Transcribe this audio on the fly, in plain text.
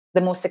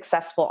the most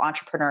successful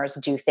entrepreneurs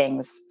do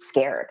things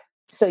scared.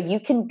 So you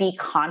can be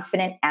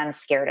confident and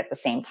scared at the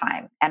same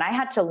time. And I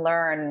had to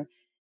learn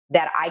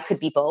that I could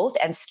be both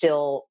and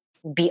still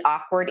be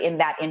awkward in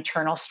that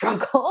internal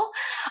struggle,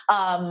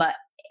 um,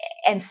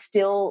 and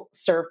still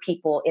serve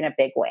people in a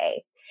big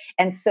way.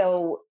 And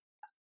so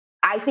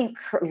I think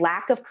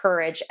lack of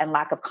courage and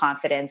lack of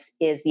confidence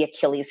is the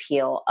Achilles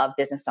heel of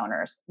business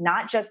owners,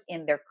 not just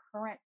in their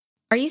current.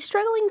 Are you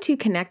struggling to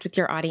connect with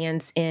your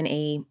audience in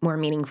a more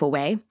meaningful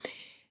way?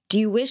 Do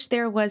you wish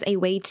there was a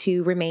way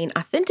to remain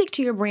authentic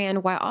to your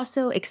brand while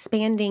also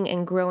expanding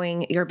and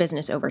growing your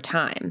business over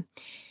time?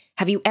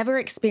 Have you ever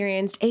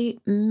experienced a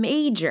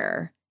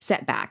major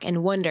setback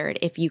and wondered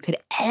if you could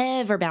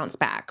ever bounce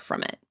back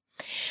from it?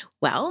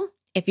 Well,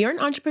 if you're an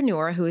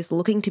entrepreneur who is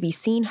looking to be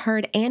seen,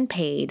 heard, and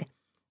paid,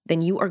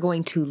 then you are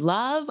going to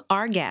love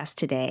our guest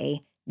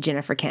today,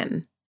 Jennifer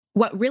Kim.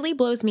 What really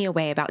blows me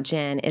away about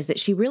Jen is that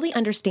she really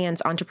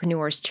understands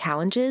entrepreneurs'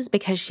 challenges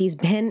because she's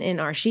been in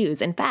our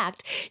shoes. In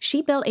fact,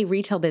 she built a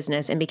retail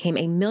business and became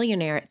a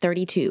millionaire at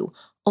 32,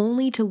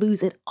 only to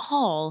lose it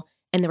all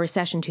in the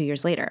recession 2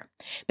 years later.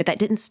 But that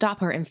didn't stop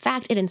her. In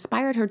fact, it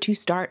inspired her to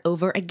start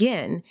over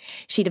again.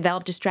 She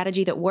developed a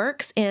strategy that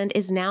works and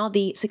is now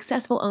the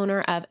successful owner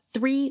of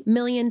 $3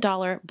 million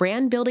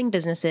brand building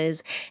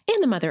businesses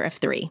and the mother of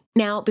 3.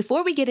 Now,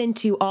 before we get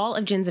into all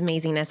of Jen's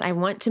amazingness, I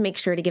want to make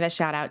sure to give a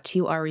shout out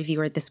to our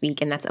reviewer this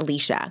week, and that's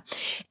Alicia.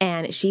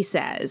 And she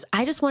says,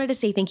 I just wanted to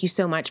say thank you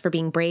so much for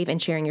being brave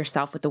and sharing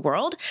yourself with the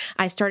world.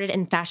 I started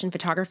in fashion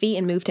photography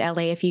and moved to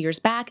LA a few years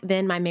back.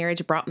 Then my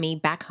marriage brought me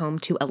back home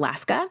to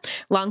Alaska.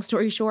 Long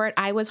story short,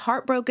 I was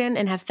heartbroken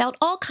and have felt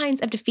all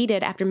kinds of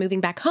defeated after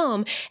moving back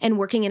home and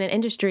working in an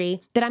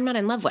industry that I'm not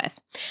in love with.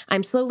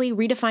 I'm slowly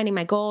redefining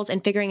my goals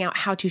and figuring out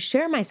how to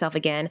share myself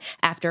again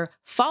after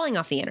falling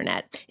off the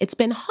internet. It's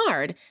been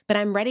hard, but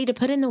I'm ready to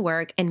put in the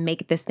work and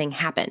make this thing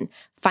happen.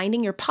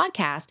 Finding your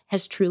podcast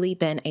has truly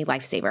been a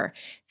lifesaver.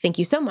 Thank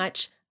you so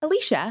much,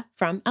 Alicia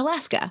from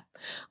Alaska.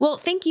 Well,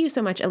 thank you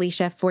so much,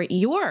 Alicia, for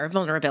your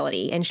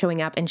vulnerability and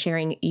showing up and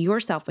sharing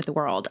yourself with the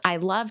world. I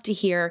love to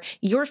hear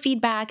your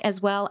feedback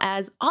as well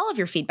as all of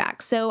your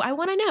feedback. So I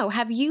want to know,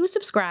 have you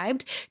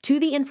subscribed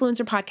to the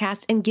Influencer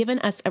Podcast and given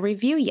us a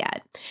review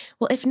yet?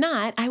 Well, if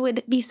not, I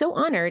would be so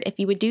honored if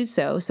you would do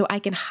so I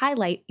can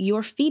highlight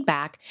your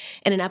feedback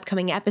in an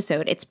upcoming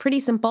episode. It's pretty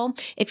simple.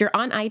 If you're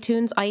on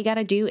iTunes, all you got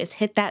to do is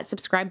hit that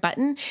subscribe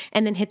button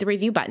and then hit the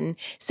review button.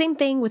 Same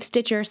thing with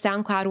Stitcher,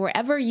 SoundCloud,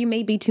 wherever you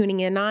may be tuning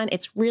in on.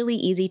 It's really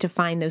easy to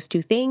find those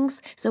two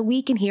things so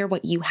we can hear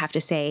what you have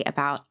to say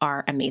about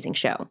our amazing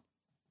show.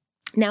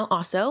 Now,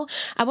 also,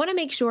 I want to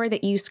make sure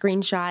that you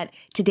screenshot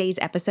today's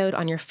episode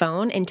on your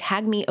phone and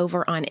tag me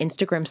over on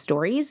Instagram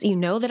stories. You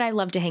know that I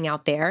love to hang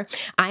out there.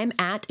 I'm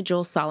at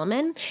Jules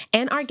Solomon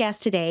and our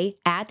guest today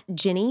at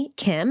Jenny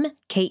Kim,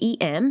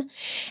 K-E-M,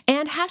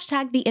 and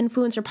hashtag the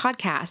Influencer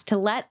Podcast to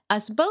let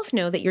us both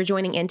know that you're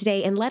joining in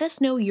today and let us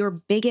know your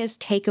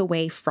biggest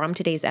takeaway from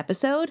today's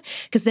episode,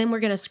 because then we're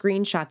going to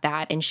screenshot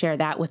that and share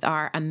that with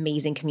our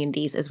amazing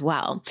communities as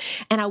well.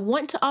 And I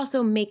want to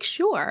also make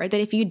sure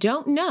that if you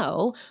don't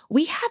know,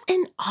 we have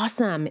an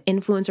awesome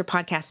Influencer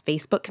Podcast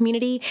Facebook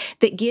community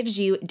that gives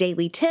you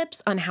daily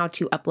tips on how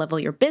to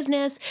uplevel your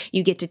business.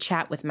 You get to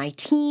chat with my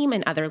team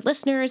and other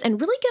listeners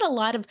and really get a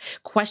lot of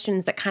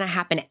questions that kind of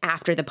happen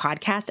after the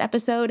podcast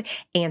episode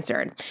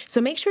answered. So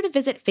make sure to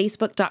visit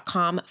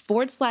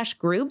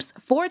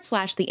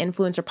facebook.com/groups/the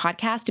Influencer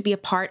Podcast to be a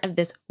part of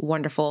this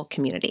wonderful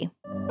community.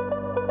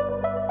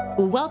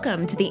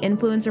 Welcome to the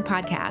Influencer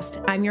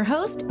Podcast. I'm your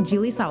host,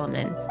 Julie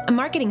Solomon, a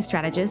marketing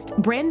strategist,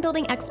 brand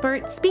building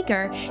expert,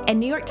 speaker, and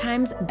New York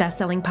Times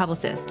bestselling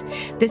publicist.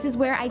 This is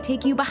where I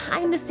take you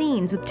behind the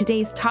scenes with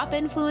today's top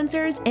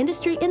influencers,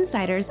 industry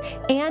insiders,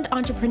 and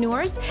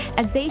entrepreneurs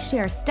as they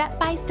share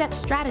step-by-step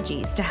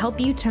strategies to help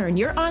you turn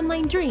your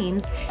online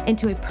dreams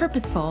into a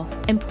purposeful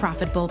and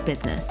profitable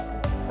business.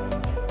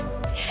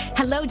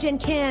 Hello, Jen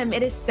Kim.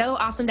 It is so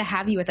awesome to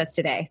have you with us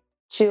today.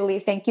 Julie,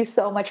 thank you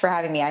so much for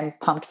having me. I'm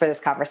pumped for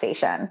this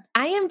conversation.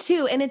 I am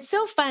too. And it's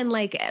so fun.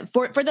 Like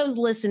for those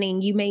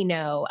listening, you may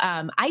know,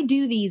 I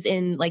do these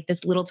in like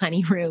this little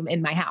tiny room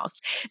in my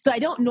house. So I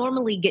don't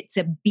normally get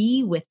to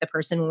be with the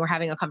person when we're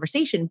having a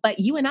conversation, but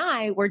you and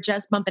I were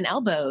just bumping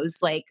elbows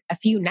like a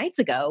few nights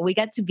ago. We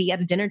got to be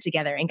at a dinner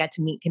together and got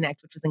to meet,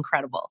 connect, which was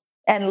incredible.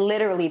 And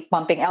literally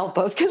bumping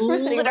elbows because we're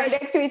sitting right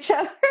next to each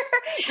other,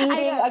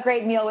 eating a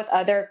great meal with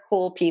other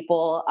cool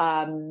people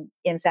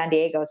in San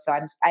Diego. So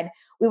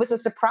it was a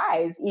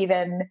surprise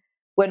even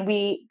when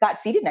we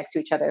got seated next to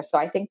each other. So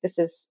I think this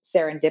is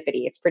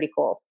serendipity. It's pretty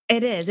cool.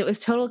 It is. It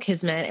was total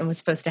kismet and was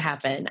supposed to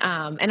happen.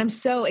 And I'm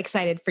so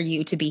excited for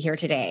you to be here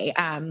today.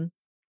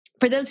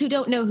 For those who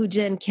don't know who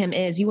Jen Kim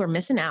is, you are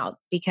missing out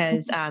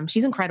because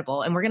she's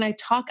incredible. And we're going to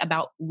talk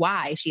about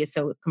why she is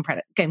so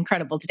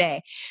incredible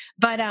today.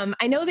 But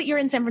I know that you're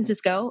in San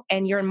Francisco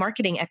and you're a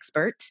marketing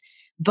expert,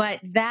 but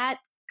that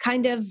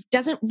kind of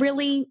doesn't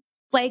really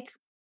like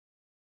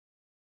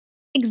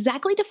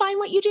exactly define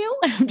what you do?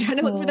 I'm trying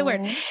to look for the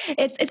word. Mhm.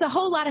 It's a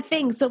whole lot of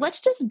things. So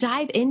let's just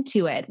dive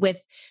into it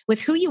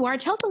with who you are.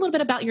 Tell us a little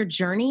bit about your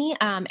journey,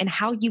 and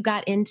how you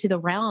got into the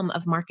realm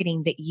of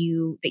marketing that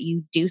you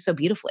do so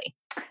beautifully.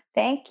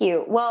 Thank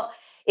you. Well,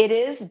 it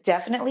is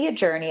definitely a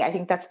journey. I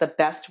think that's the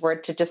best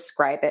word to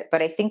describe it.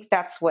 But I think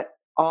that's what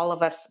all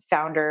of us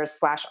founders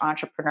slash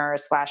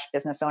entrepreneurs slash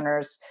business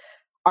owners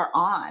are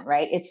on,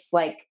 right? It's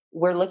like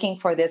we're looking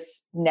for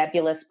this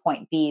nebulous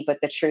point B, but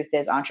the truth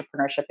is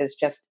entrepreneurship is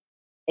just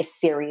a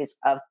series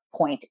of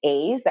point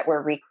A's that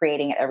we're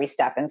recreating at every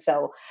step. And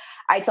so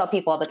I tell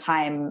people all the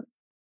time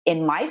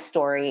in my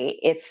story,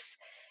 it's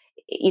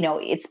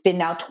been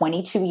now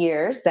 22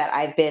 years that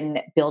I've been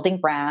building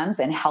brands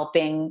and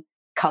helping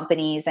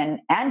companies and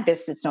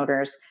business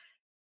owners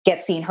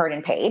get seen, heard,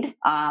 and paid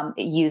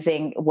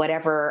using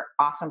whatever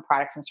awesome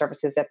products and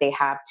services that they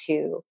have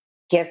to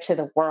give to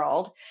the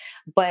world.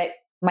 But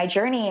my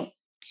journey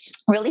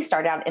really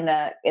started out in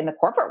the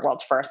corporate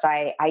world first.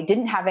 I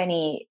didn't have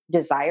any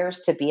desires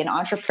to be an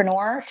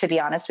entrepreneur, to be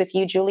honest with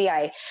you, Julie.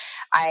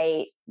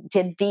 I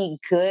did the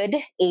good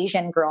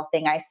Asian girl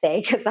thing, I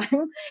say, because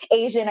I'm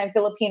Asian, I'm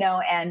Filipino,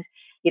 and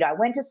I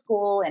went to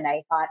school and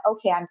I thought,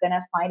 okay, I'm going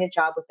to find a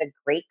job with a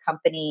great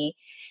company,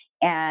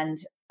 and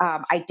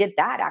I did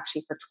that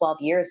actually for 12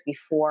 years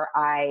before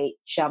I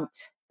jumped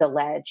the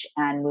ledge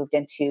and moved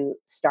into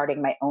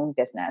starting my own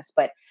business.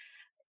 But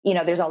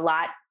there's a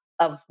lot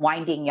of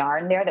winding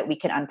yarn there that we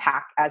can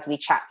unpack as we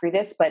chat through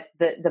this. But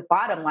the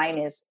bottom line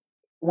is,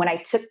 when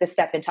I took the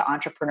step into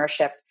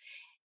entrepreneurship,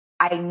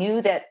 I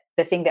knew that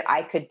the thing that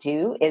I could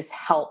do is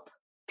help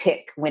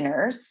pick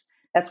winners.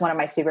 That's one of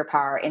my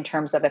superpower in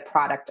terms of a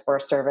product or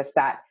a service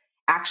that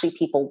actually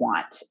people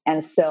want.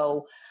 And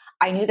so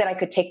I knew that I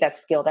could take that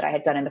skill that I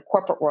had done in the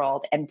corporate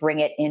world and bring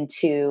it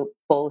into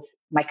both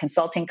my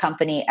consulting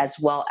company, as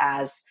well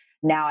as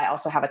now I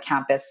also have a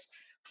campus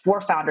for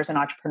founders and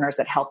entrepreneurs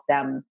that help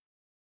them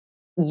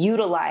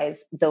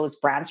utilize those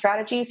brand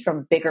strategies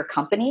from bigger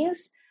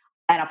companies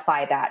and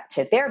apply that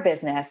to their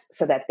business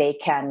so that they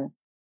can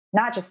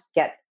not just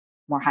get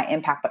more high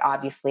impact, but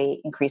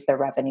obviously increase their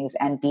revenues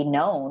and be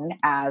known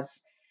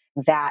as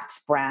that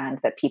brand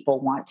that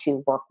people want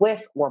to work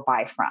with or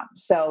buy from.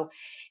 So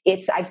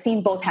I've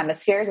seen both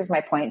hemispheres, is my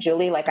point,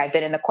 Julie. Like, I've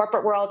been in the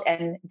corporate world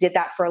and did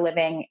that for a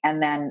living.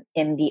 And then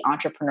in the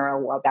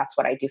entrepreneurial world, that's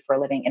what I do for a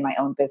living in my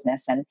own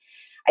business. And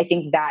I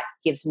think that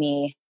gives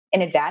me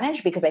an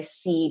advantage because I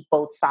see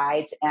both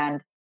sides,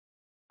 and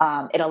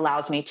it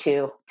allows me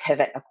to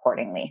pivot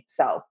accordingly.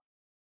 So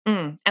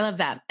I love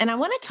that. And I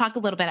want to talk a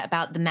little bit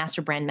about the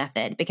master brand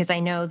method, because I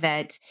know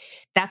that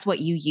that's what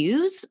you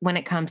use when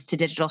it comes to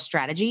digital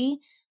strategy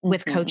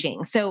with mhm.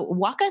 coaching. So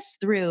walk us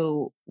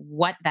through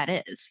what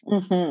that is.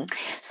 hmm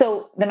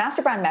So the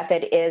Master Brand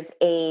Method is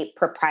a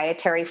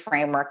proprietary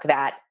framework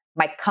that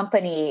my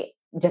company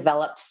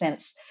developed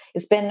since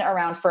it's been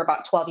around for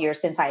about 12 years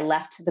since I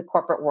left the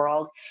corporate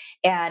world.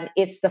 And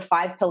it's the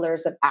 5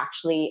 pillars of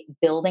actually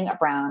building a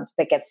brand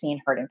that gets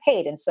seen, heard, and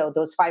paid. And so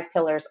those 5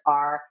 pillars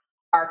are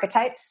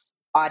archetypes,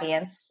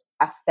 audience,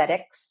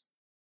 aesthetics,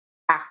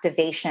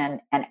 activation,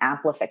 and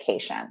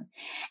amplification.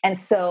 And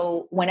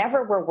so,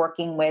 whenever we're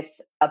working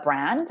with a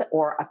brand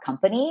or a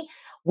company,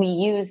 we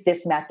use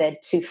this method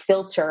to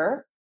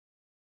filter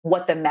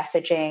what the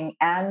messaging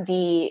and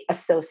the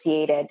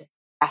associated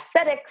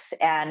aesthetics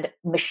and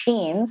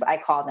machines, I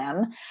call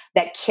them,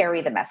 that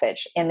carry the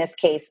message. In this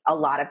case, a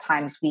lot of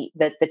times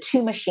the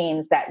 2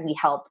 machines that we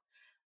help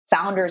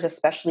founders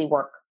especially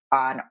work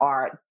on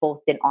are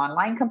both an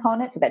online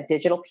component, so that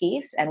digital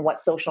piece, and what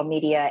social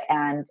media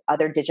and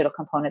other digital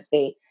components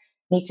they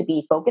need to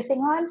be focusing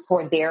on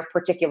for their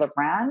particular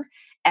brand.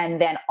 And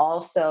then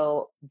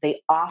also the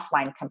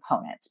offline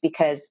components,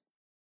 because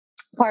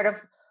part of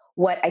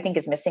what I think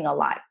is missing a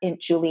lot in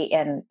Julie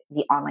in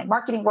the online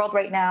marketing world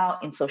right now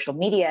in social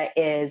media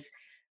is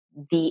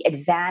the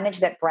advantage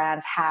that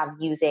brands have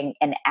using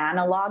an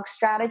analog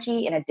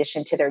strategy in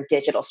addition to their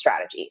digital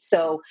strategy.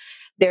 So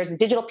there's a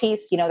digital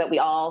piece, that we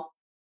all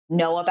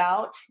know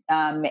about.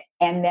 And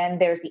then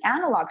there's the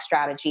analog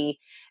strategy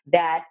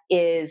that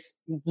is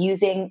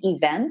using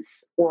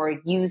events or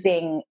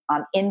using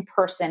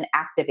in-person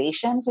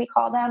activations, we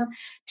call them,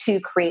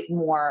 to create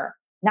more,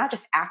 not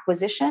just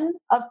acquisition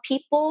of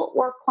people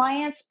or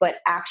clients, but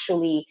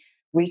actually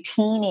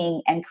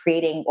retaining and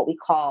creating what we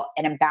call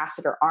an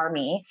ambassador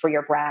army for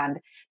your brand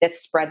that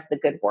spreads the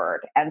good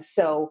word. And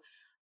so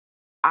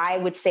I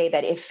would say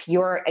that if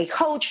you're a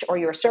coach or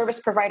you're a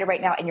service provider right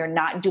now and you're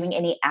not doing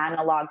any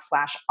analog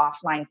slash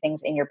offline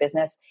things in your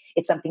business,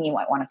 it's something you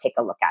might want to take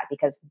a look at,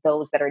 because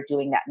those that are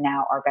doing that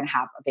now are going to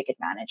have a big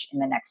advantage in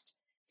the next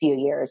few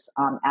years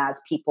as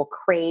people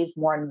crave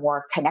more and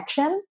more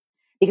connection,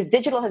 because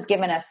digital has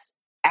given us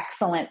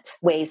excellent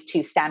ways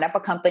to stand up a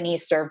company,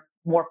 serve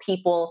more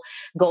people,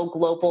 go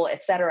global,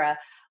 etc.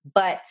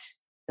 But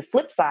the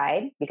flip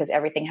side, because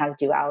everything has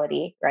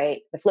duality, right?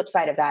 The flip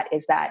side of that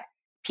is that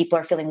people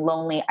are feeling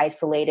lonely,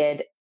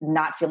 isolated,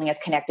 not feeling as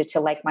connected to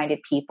like-minded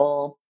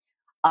people.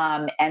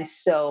 And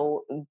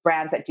so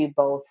brands that do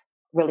both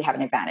really have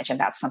an advantage. And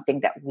that's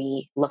something that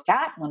we look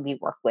at when we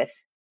work with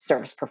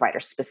service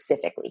providers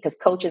specifically, because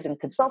coaches and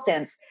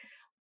consultants,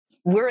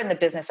 we're in the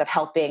business of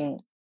helping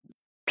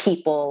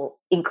people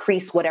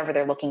increase whatever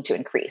they're looking to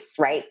increase,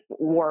 right?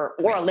 Or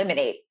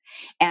eliminate.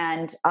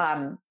 And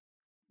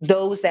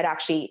those that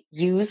actually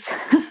use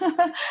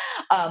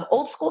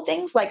old school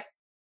things like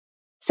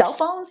cell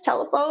phones,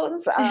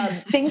 telephones,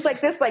 things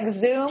like this, like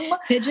Zoom,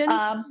 Pigeons.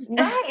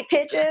 Right,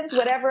 pigeons,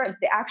 whatever.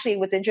 Actually,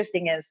 what's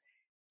interesting is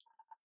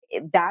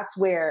that's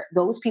where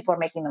those people are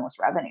making the most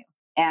revenue.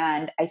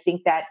 And I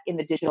think that in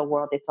the digital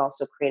world, it's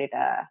also created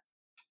a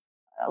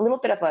little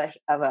bit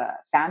of a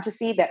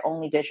fantasy that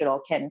only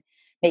digital can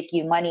make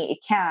you money. It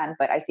can,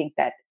 but I think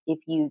that if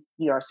you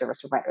are a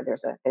service provider,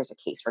 there's a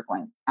case for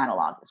going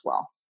analog as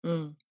well.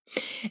 Mm.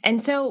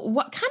 And so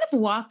what kind of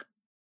walk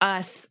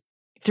us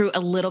through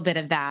a little bit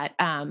of that,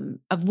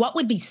 of what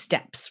would be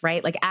steps,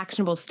 right? Like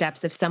actionable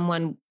steps if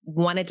someone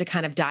wanted to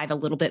kind of dive a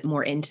little bit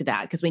more into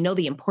that, because we know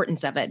the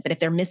importance of it, but if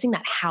they're missing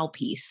that how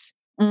piece.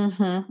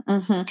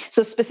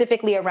 So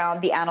specifically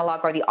around the analog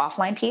or the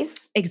offline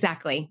piece?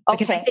 Exactly.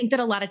 Because I think that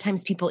a lot of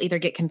times people either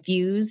get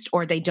confused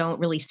or they don't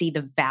really see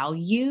the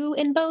value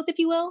in both, if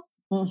you will.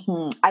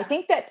 I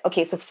think that,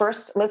 okay, so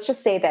first, let's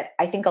just say that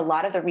I think a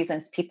lot of the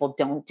reasons people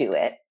don't do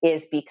it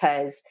is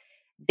because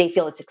they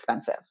feel it's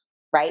expensive,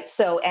 right?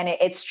 So, and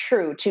it's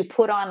true to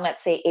put on,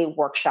 let's say, a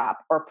workshop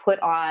or put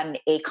on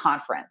a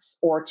conference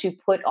or to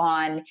put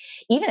on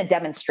even a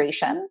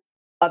demonstration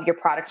of your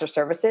products or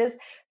services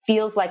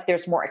feels like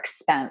there's more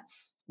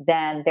expense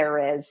than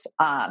there is,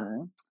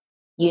 than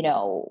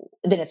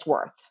it's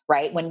worth,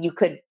 right? When you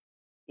could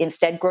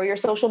instead grow your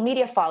social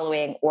media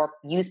following or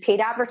use paid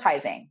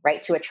advertising,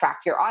 right, to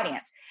attract your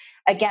audience.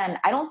 Again,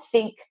 I don't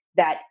think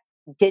that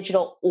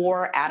digital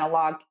or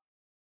analog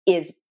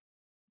is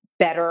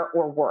better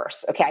or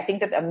worse. Okay. I think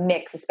that a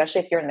mix,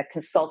 especially if you're in the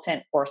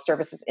consultant or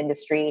services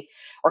industry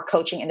or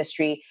coaching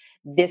industry,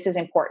 this is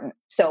important.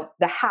 So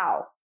the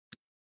how.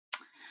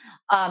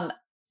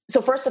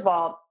 So first of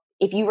all,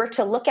 if you were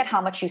to look at how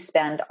much you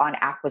spend on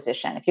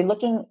acquisition, if you're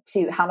looking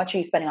to how much are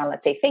you spending on,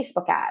 let's say,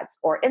 Facebook ads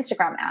or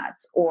Instagram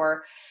ads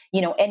or,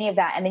 any of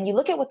that, and then you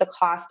look at what the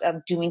cost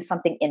of doing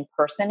something in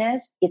person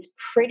is, it's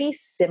pretty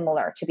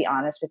similar, to be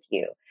honest with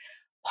you.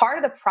 Part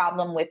of the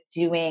problem with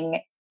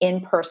doing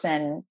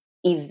in-person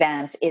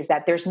events is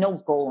that there's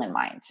no goal in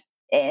mind.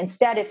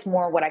 Instead, it's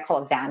more what I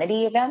call a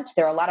vanity event.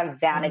 There are a lot of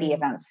vanity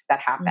events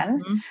that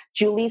happen,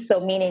 Julie. So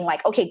meaning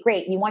like, okay,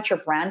 great. You want your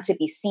brand to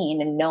be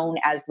seen and known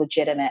as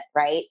legitimate,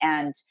 right?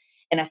 And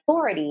an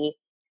authority,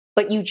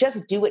 but you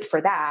just do it for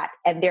that.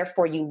 And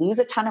therefore you lose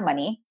a ton of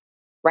money,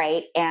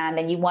 right? And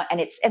then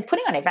and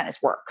putting on an event is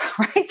work,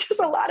 right? There's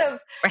a lot of,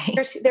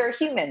 there are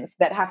humans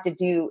that have to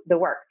do the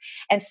work.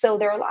 And so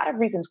there are a lot of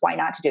reasons why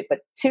not to do it, but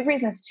two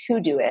reasons to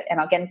do it.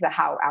 And I'll get into the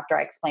how after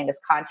I explain this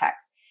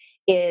context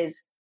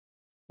is,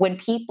 when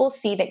people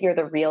see that you're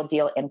the real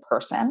deal in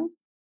person,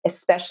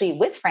 especially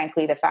with,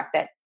 frankly, the fact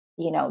that,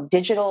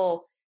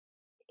 digital,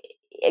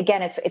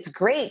 again, it's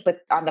great. But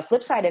on the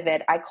flip side of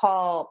it, I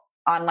call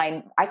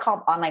online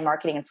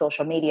marketing and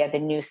social media the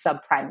new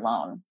subprime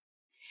loan.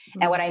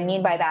 And what I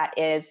mean by that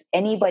is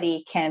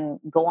anybody can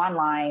go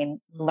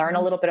online, learn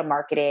a little bit of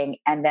marketing,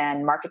 and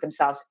then market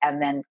themselves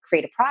and then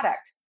create a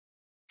product.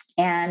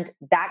 And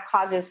that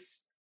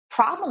causes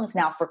problems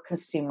now for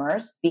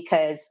consumers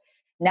because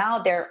now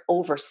they're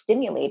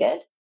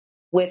overstimulated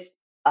with,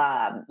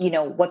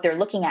 what they're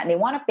looking at, and they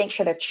want to make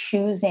sure they're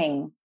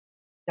choosing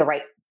the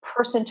right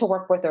person to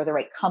work with or the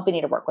right company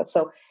to work with.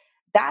 So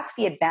that's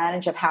the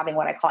advantage of having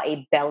what I call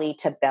a belly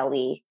to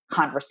belly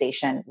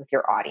conversation with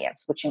your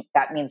audience, which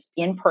that means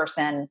in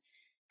person,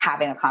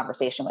 having a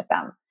conversation with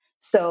them.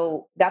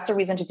 So that's a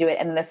reason to do it.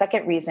 And then the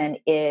second reason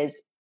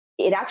is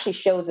it actually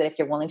shows that if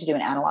you're willing to do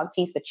an analog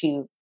piece, that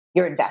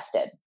you're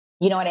invested.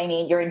 You know what I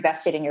mean? You're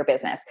invested in your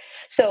business.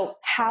 So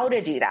how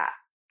to do that?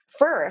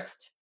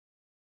 First,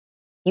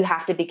 you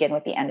have to begin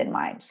with the end in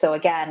mind. So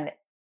again,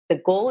 the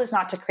goal is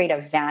not to create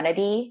a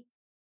vanity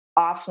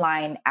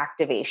offline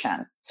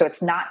activation. So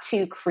it's not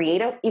to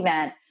create an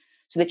event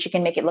so that you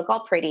can make it look all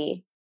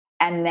pretty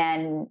and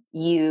then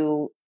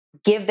you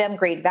give them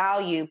great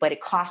value, but it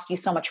costs you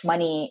so much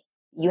money.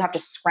 You have to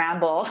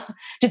scramble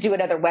to do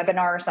another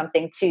webinar or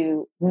something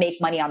to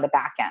make money on the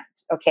back end.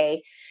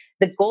 Okay.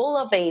 The goal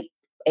of a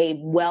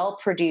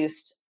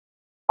well-produced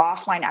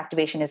offline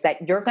activation is that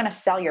you're going to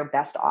sell your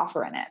best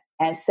offer in it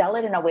and sell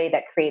it in a way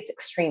that creates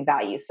extreme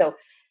value. So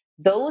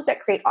those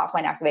that create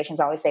offline activations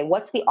always say,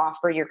 what's the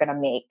offer you're going to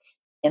make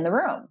in the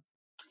room?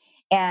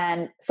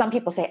 And some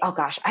people say, oh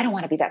gosh, I don't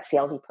want to be that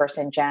salesy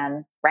person,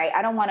 Jen, right?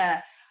 I don't want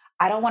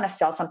to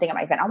sell something at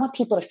my event. I want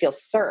people to feel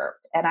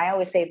served. And I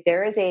always say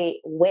there is a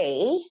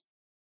way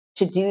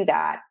to do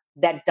that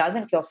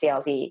doesn't feel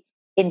salesy.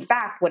 In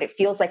fact, what it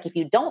feels like if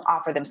you don't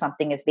offer them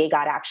something is they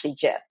got actually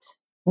gypped.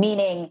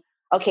 Meaning,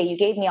 okay, you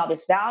gave me all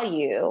this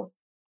value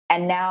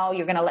and now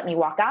you're going to let me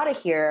walk out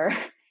of here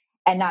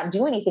and not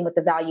do anything with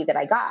the value that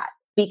I got.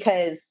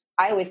 Because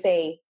I always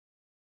say,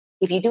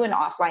 if you do an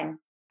offline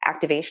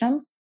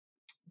activation,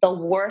 the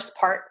worst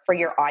part for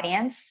your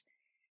audience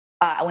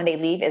when they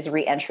leave is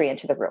re-entry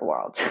into the real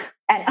world.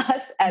 And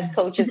us as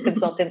coaches,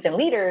 consultants, and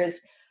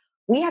leaders,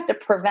 we have to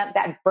prevent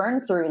that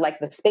burn through like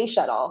the space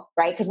shuttle,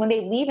 right? Because when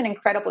they leave an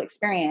incredible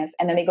experience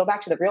and then they go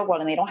back to the real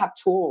world and they don't have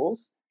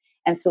tools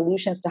and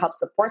solutions to help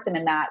support them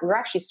in that, we're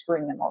actually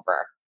screwing them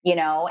over, you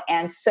know?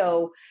 And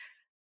so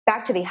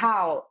back to the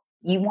how,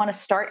 you want to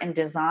start and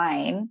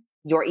design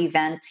your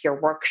event, your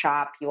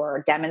workshop,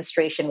 your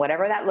demonstration,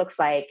 whatever that looks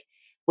like,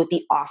 with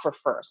the offer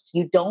first.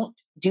 You don't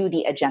do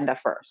the agenda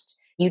first.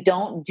 You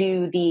don't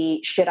do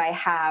the, should I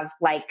have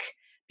like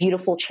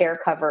beautiful chair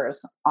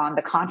covers on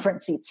the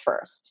conference seats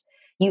first?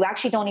 You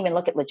actually don't even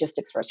look at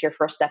logistics first. Your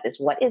first step is,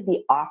 what is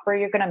the offer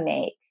you're going to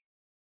make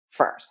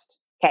first?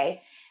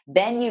 Okay.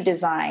 Then you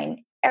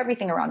design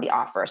everything around the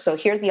offer. So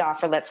here's the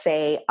offer. Let's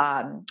say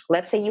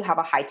you have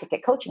a high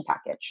ticket coaching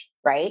package,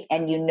 right?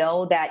 And you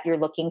know that you're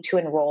looking to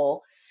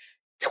enroll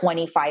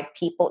 25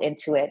 people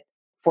into it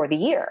for the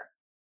year,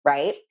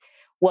 right?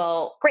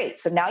 Well, great.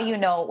 So now you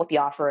know what the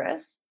offer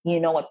is. You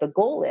know what the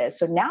goal is.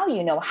 So now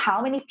you know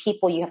how many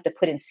people you have to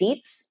put in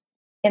seats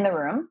in the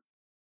room.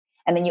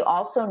 And then you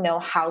also know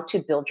how to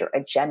build your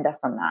agenda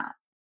from that.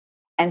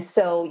 And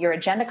so your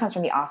agenda comes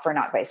from the offer,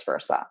 not vice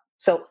versa.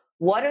 So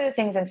what are the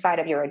things inside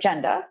of your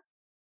agenda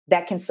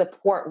that can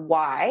support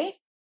why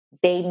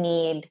they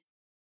need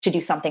to do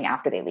something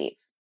after they leave,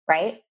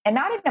 right? And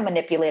not in a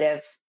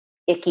manipulative,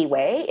 icky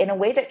way, in a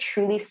way that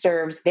truly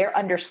serves their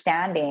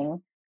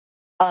understanding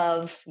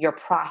of your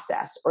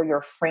process or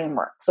your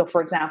framework. So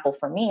for example,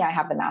 for me, I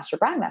have the master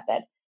brand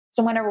method.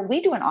 So whenever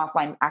we do an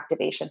offline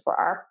activation for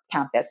our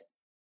campus,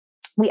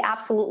 we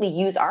absolutely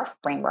use our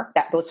framework,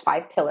 that those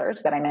 5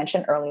 pillars that I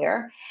mentioned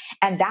earlier.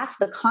 And that's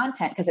the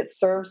content because it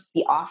serves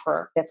the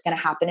offer that's going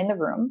to happen in the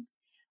room.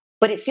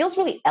 But it feels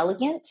really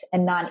elegant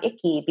and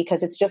non-icky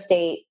because it's just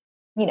a,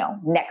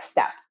 next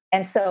step.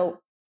 And so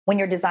when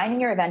you're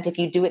designing your event, if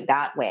you do it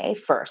that way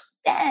first,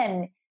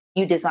 then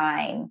you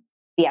design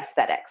the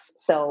aesthetics.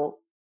 So,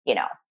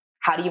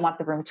 how do you want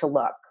the room to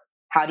look?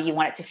 How do you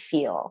want it to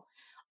feel?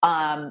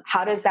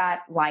 How does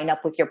that line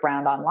up with your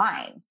brand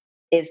online?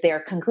 Is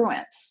there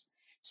congruence?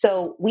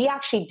 So we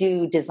actually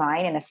do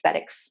design and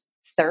aesthetics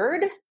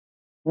third,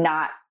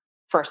 not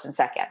first and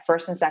second.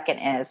 First and second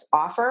is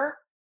offer,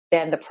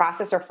 then the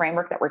process or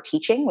framework that we're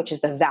teaching, which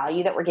is the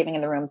value that we're giving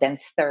in the room. Then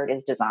third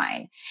is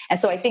design. And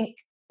so I think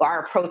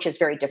our approach is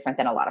very different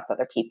than a lot of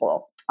other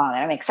people. And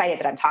I'm excited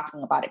that I'm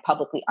talking about it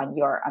publicly on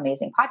your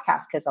amazing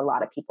podcast because a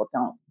lot of people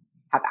don't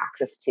have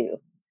access to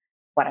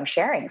what I'm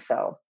sharing.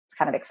 So it's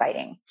kind of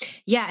exciting.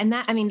 Yeah. And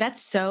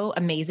that's so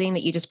amazing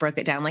that you just broke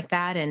it down like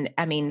that. And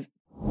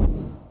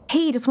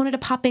hey, just wanted to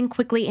pop in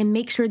quickly and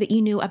make sure that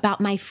you knew about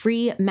my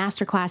free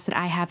masterclass that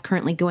I have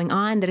currently going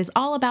on that is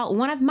all about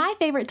one of my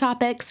favorite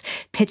topics,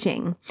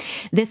 pitching.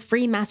 This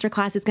free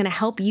masterclass is going to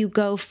help you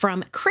go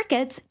from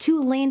crickets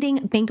to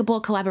landing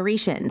bankable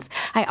collaborations.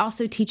 I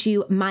also teach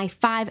you my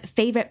 5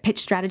 favorite pitch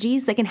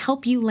strategies that can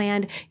help you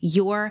land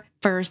your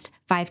first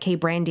 5K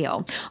brand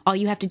deal. All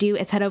you have to do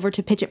is head over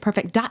to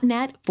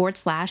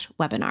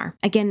pitchitperfect.net/webinar.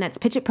 Again, that's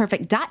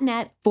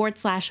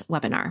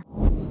pitchitperfect.net/webinar.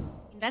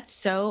 That's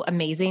so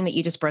amazing that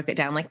you just broke it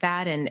down like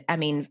that.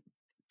 And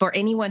for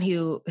anyone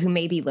who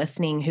may be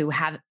listening,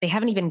 they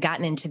haven't even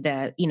gotten into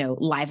the,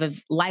 live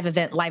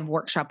event, live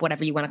workshop,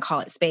 whatever you want to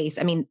call it, space.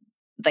 You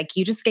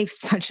just gave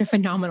such a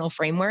phenomenal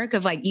framework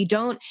of you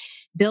don't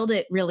build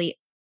it really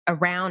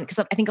around, because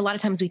I think a lot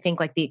of times we think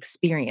like the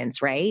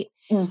experience, right?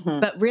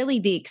 Mm-hmm. But really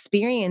the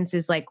experience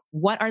is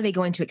what are they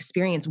going to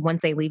experience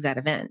once they leave that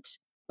event?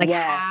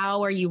 Yes.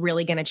 How are you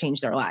really going to change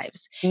their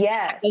lives?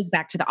 Yes. That goes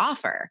back to the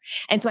offer.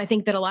 And so I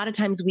think that a lot of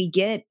times we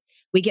get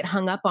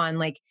hung up on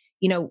what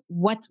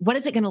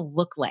is it going to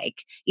look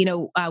like?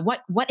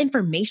 What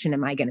information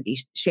am I going to be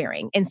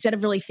sharing, instead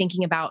of really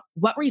thinking about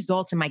what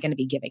results am I going to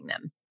be giving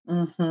them?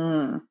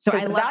 Mm-hmm. So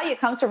the value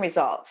comes from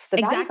results.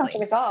 The value comes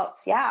from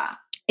results. Yeah.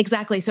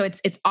 Exactly. So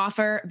it's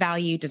offer,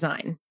 value,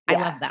 design. Yes.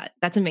 I love that.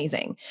 That's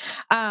amazing.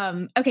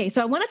 Okay.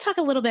 So I want to talk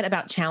a little bit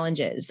about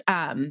challenges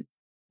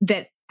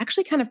that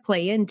actually kind of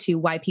play into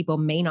why people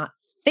may not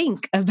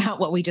think about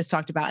what we just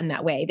talked about in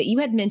that way. That you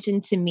had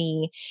mentioned to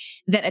me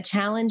that a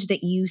challenge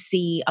that you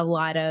see a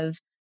lot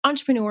of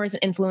entrepreneurs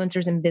and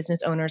influencers and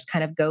business owners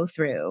kind of go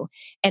through,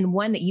 and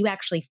one that you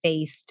actually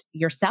faced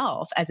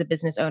yourself as a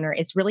business owner,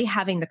 is really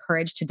having the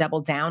courage to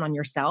double down on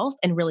yourself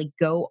and really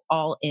go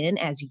all in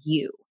as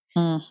you.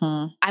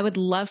 Mm-hmm. I would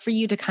love for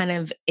you to kind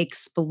of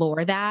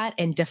explore that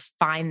and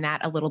define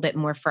that a little bit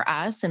more for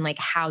us, and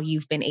how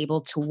you've been able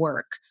to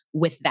work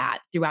with that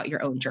throughout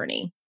your own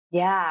journey.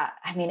 Yeah.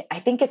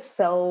 I think it's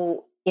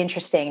so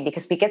interesting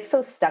because we get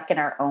so stuck in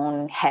our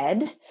own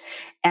head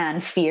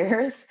and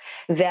fears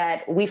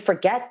that we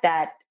forget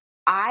that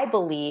I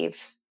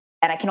believe,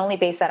 and I can only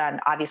base that on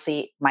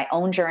obviously my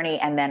own journey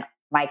and then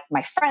my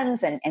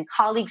friends and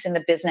colleagues in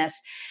the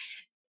business.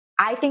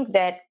 I think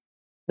that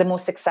the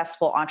most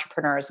successful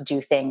entrepreneurs do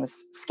things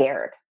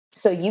scared.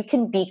 So you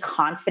can be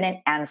confident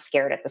and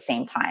scared at the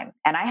same time.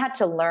 And I had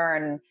to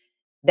learn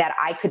that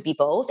I could be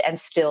both and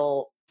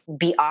still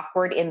be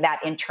awkward in that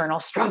internal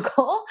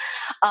struggle.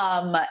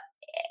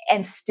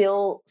 and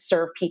still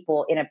serve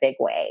people in a big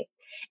way.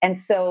 And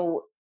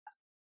so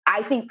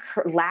I think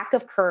lack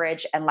of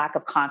courage and lack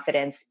of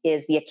confidence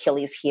is the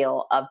Achilles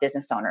heel of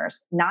business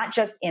owners, not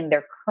just in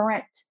their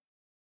current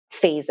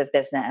phase of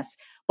business,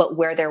 but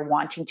where they're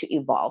wanting to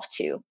evolve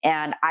to.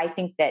 And I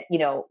think that,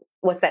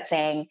 what's that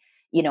saying?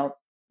 You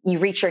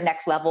reach your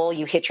next level,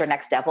 you hit your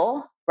next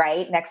devil,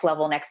 right? Next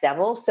level, next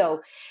devil.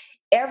 So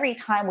every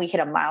time we hit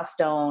a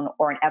milestone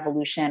or an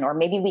evolution, or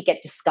maybe we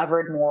get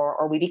discovered more,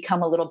 or we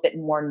become a little bit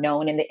more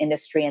known in the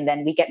industry, and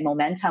then we get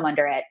momentum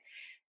under it.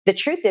 The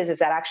truth is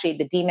that actually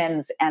the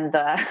demons and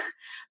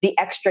the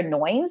extra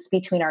noise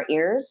between our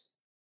ears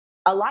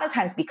a lot of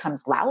times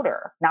becomes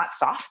louder, not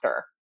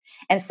softer.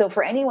 And so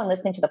for anyone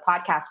listening to the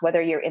podcast,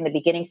 whether you're in the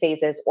beginning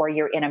phases or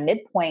you're in a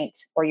midpoint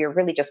or you're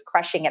really just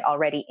crushing it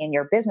already in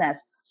your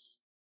business,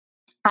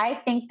 I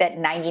think that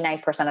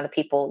 99% of the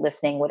people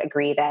listening would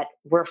agree that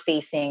we're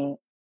facing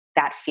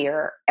that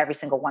fear, every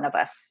single one of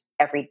us,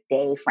 every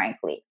day,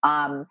 frankly.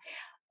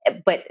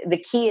 But the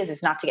key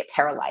is not to get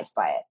paralyzed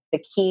by it. The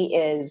key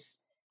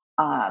is,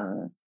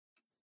 one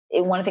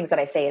of the things that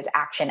I say is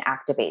action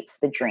activates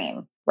the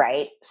dream,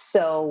 right?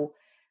 So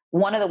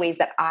one of the ways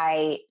that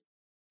I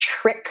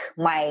trick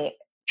my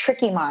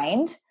tricky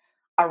mind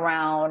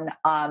around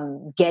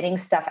getting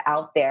stuff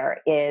out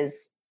there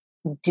is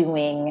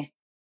doing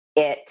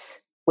it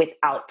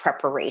without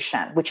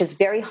preparation, which is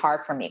very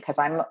hard for me because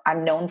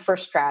I'm known for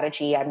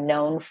strategy. I'm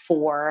known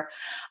for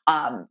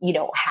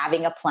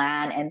having a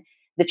plan. And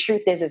the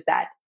truth is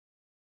that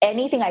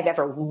anything I've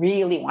ever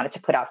really wanted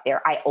to put out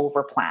there, I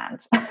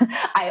overplanned.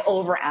 I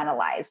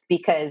overanalyzed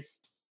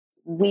because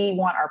we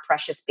want our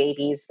precious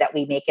babies that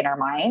we make in our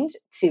mind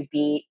to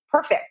be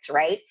perfect,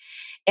 right?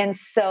 And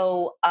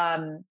so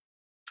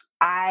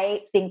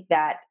I think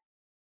that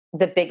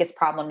the biggest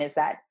problem is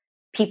that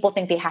people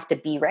think they have to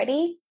be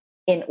ready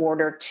in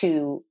order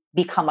to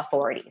become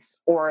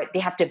authorities, or they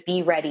have to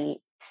be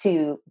ready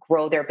to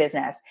grow their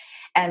business.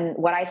 And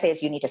what I say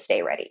is you need to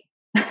stay ready.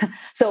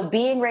 So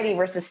being ready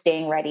versus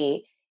staying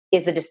ready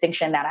is the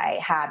distinction that I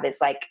have, is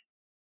like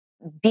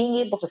being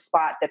able to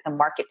spot that the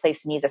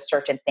marketplace needs a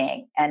certain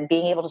thing, and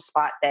being able to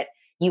spot that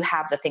you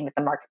have the thing that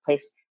the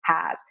marketplace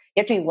has.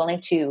 You have to be willing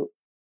to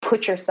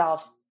put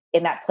yourself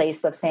in that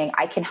place of saying,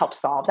 I can help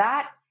solve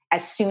that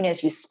as soon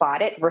as you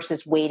spot it,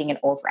 versus waiting and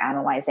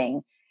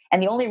overanalyzing.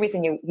 And the only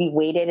reason you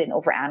waited and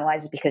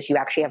overanalyzed is because you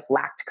actually have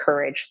lacked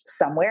courage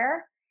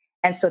somewhere.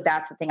 And so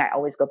that's the thing I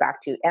always go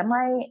back to.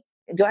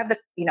 Do I have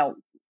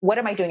what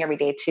am I doing every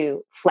day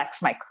to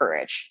flex my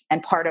courage?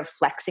 And part of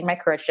flexing my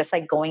courage, just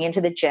like going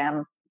into the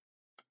gym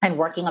and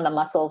working on the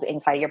muscles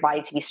inside your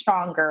body to be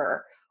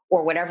stronger,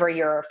 or whatever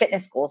your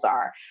fitness goals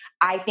are.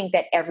 I think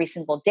that every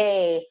single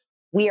day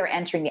we are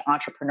entering the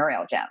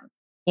entrepreneurial gym.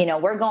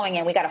 We're going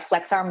in, we got to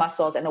flex our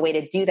muscles. And the way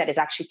to do that is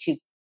actually to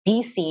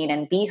be seen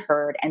and be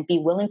heard and be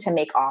willing to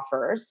make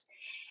offers.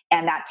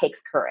 And that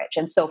takes courage.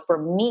 And so for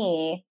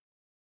me,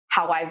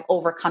 how I've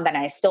overcome that,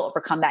 and I still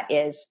overcome that,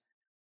 is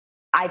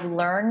I've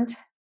learned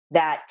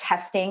that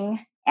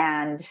testing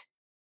and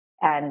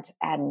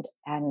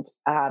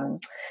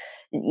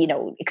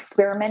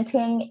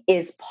experimenting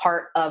is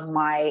part of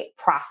my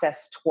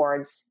process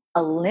towards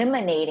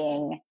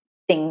eliminating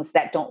things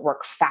that don't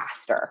work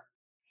faster.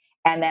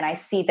 And then I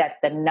see that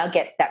the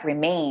nugget that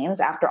remains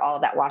after all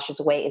of that washes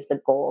away is the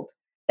gold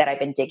that I've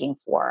been digging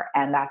for.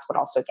 And that's what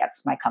also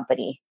gets my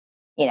company,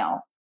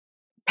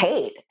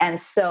 paid. And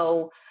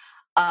so,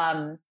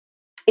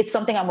 it's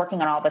something I'm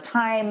working on all the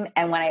time.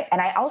 And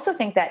I also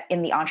think that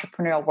in the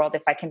entrepreneurial world,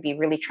 if I can be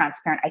really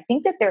transparent, I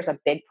think that there's a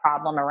big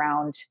problem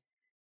around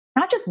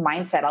not just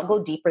mindset. I'll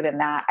go deeper than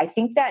that. I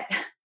think that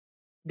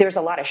there's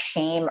a lot of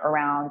shame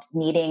around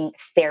needing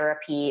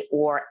therapy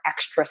or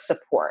extra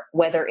support,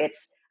 whether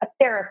it's a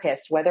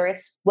therapist, whether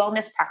it's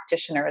wellness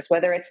practitioners,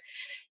 whether it's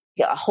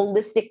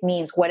holistic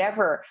means,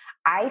 whatever.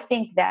 I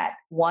think that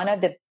one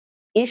of the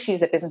issues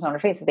that business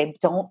owners face is they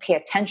don't pay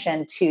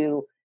attention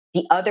to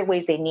the other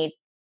ways they need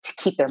to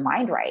keep their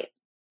mind right.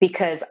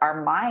 Because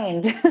our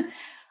mind,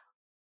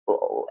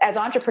 as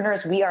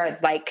entrepreneurs,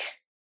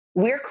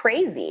 we're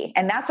crazy,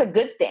 and that's a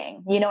good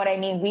thing. You know what I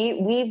mean?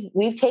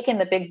 We've taken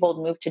the big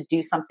bold move to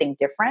do something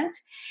different,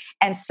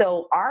 and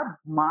so our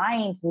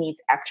mind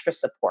needs extra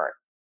support.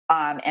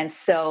 And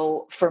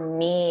so for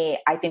me,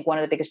 I think one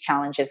of the biggest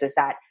challenges is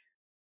that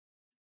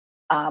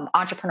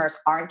entrepreneurs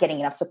aren't getting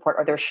enough support,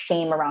 or there's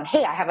shame around,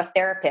 hey, I have a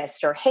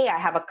therapist, or hey, I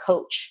have a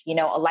coach,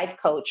 a life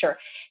coach, or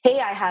hey,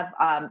 I have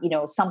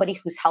somebody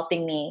who's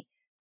helping me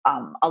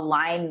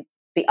align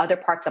the other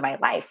parts of my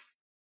life,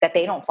 that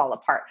they don't fall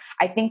apart.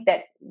 I think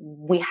that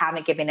we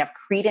haven't given enough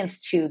credence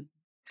to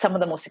some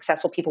of the most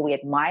successful people we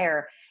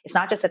admire. It's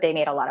not just that they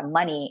made a lot of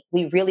money.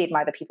 We really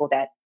admire the people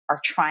that are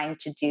trying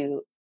to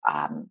do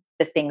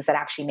the things that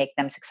actually make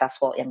them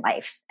successful in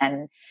life.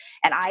 And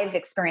I've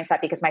experienced that,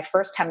 because my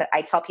first time,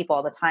 I tell people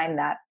all the time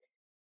that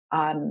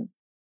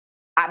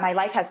my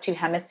life has two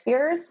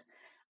hemispheres.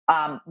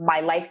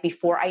 My life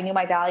before I knew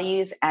my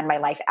values, and my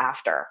life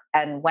after.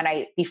 And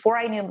before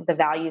I knew the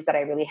values that I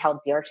really held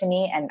dear to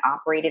me and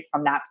operated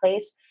from that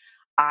place,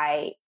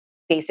 I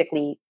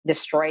basically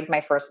destroyed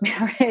my first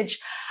marriage.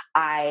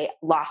 I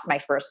lost my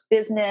first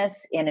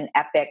business in an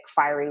epic,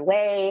 fiery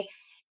way.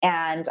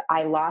 And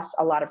I lost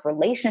a lot of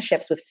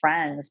relationships with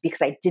friends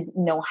because I didn't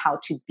know how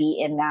to be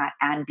in that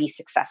and be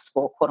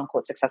successful, quote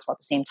unquote, successful at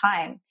the same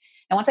time.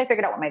 And once I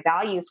figured out what my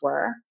values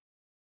were,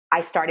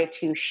 I started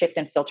to shift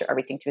and filter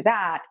everything through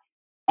that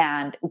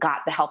and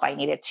got the help I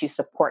needed to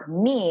support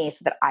me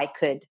so that I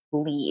could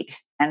lead.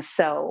 And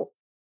so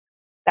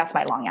that's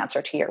my long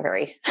answer to your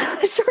very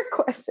short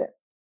question.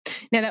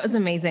 No, that was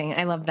amazing.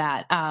 I love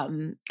that.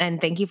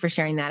 And thank you for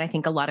sharing that. I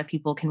think a lot of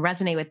people can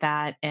resonate with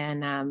that.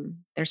 And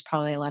there's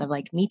probably a lot of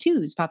like Me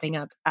Too's popping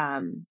up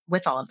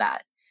with all of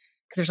that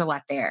because there's a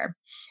lot there.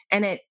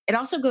 And it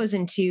also goes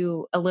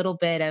into a little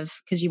bit of,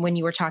 because when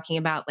you were talking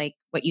about like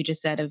what you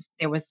just said of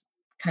there was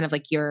kind of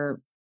like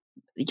your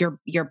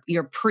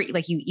pre,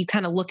 like you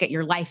kind of look at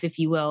your life, if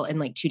you will, in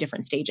like two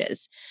different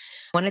stages.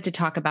 I wanted to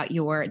talk about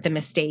the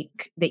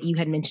mistake that you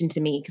had mentioned to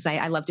me, because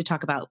I love to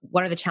talk about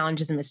what are the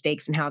challenges and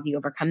mistakes and how have you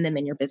overcome them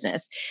in your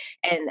business.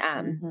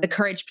 And the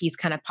courage piece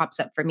kind of pops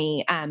up for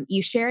me.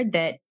 You shared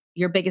that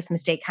your biggest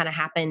mistake kind of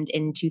happened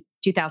in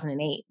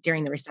 2008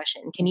 during the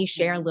recession. Can you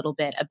share a little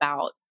bit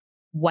about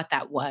what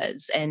that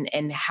was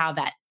and how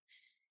that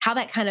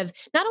kind of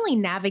not only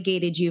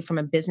navigated you from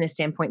a business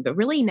standpoint, but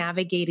really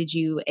navigated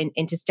you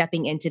into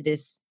stepping into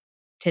this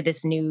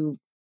new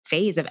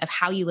phase of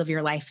how you live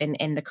your life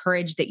and the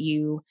courage that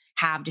you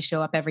have to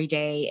show up every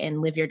day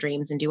and live your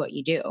dreams and do what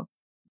you do.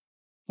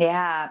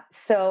 Yeah.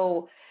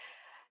 So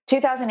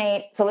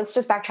 2008. So let's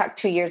just backtrack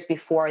 2 years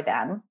before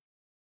then.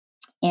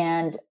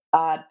 And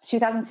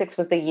 2006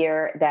 was the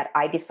year that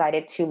I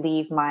decided to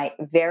leave my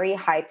very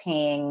high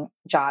paying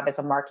job as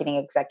a marketing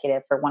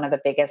executive for one of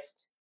the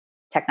biggest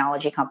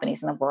technology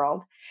companies in the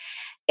world.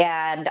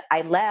 And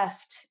I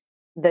left.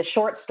 The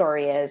short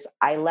story is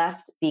I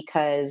left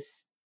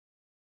because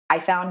I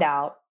found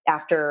out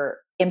after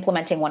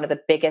implementing one of the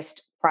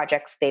biggest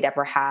projects they'd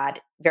ever had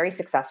very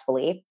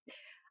successfully,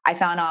 I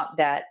found out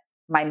that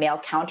my male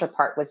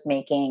counterpart was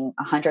making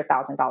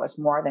 $100,000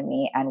 more than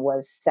me and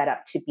was set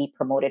up to be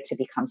promoted to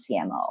become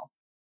CMO.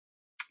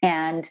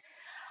 And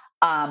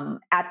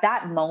at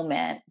that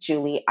moment,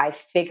 Julie, I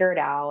figured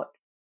out,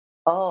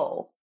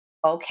 oh,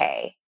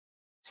 okay,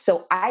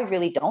 so I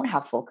really don't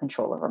have full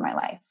control over my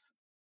life.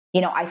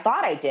 I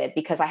thought I did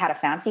because I had a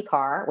fancy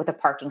car with a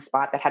parking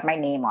spot that had my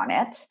name on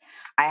it.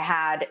 I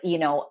had,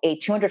 a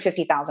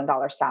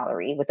 $250,000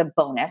 salary with a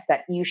bonus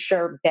that you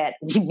sure bet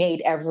we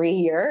made every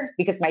year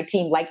because my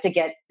team liked to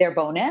get their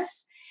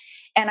bonus.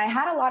 And I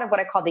had a lot of what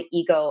I call the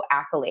ego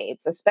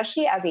accolades,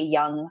 especially as a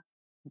young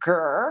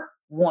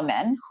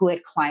woman who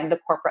had climbed the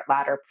corporate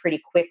ladder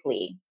pretty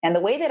quickly. And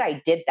the way that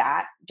I did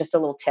that, just a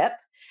little tip,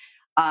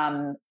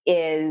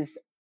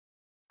 is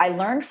I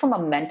learned from a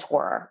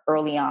mentor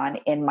early on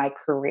in my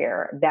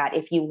career that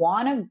if you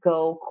want to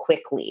go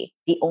quickly,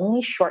 the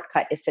only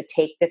shortcut is to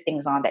take the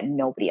things on that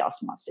nobody else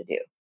wants to do.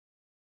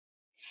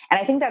 And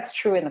I think that's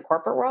true in the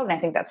corporate world. And I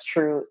think that's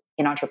true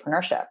in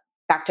entrepreneurship.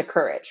 Back to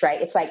courage,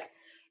 right? It's like,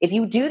 if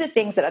you do the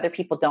things that other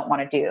people don't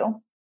want to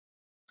do,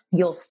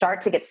 you'll start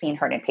to get seen,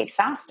 heard, and paid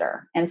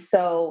faster. And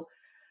so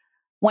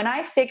when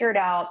I figured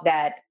out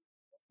that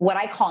what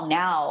I call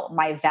now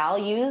my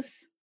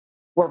values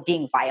were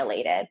being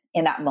violated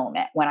in that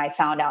moment, when I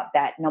found out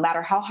that no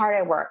matter how hard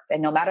I worked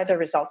and no matter the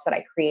results that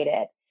I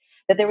created,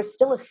 that there was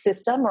still a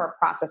system or a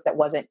process that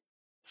wasn't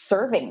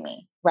serving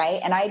me, right?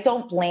 And I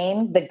don't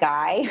blame the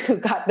guy who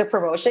got the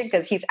promotion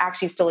because he's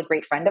actually still a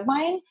great friend of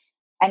mine.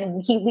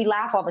 And we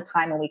laugh all the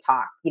time when we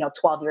talk,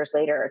 12 years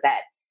later,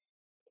 that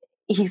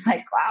he's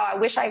like, wow, I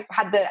wish I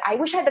had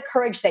the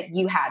courage that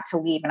you had to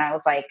leave. And I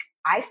was like,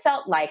 I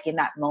felt like in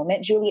that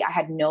moment, Julie, I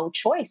had no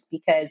choice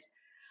because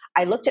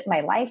I looked at my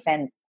life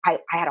and I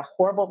had a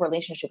horrible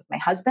relationship with my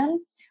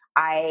husband.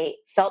 I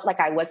felt like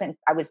I was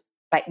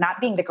like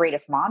not being the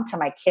greatest mom to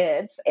my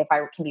kids. If I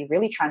can be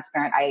really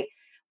transparent, I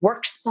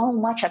worked so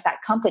much at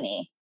that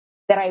company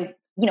that I,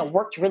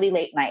 worked really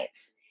late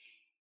nights.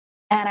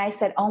 And I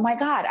said, oh my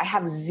God, I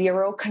have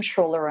zero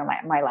control over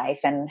my life.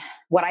 And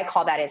what I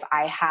call that is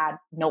I had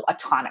no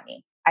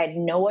autonomy. I had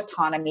no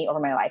autonomy over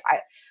my life.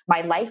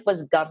 My life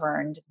was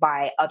governed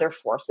by other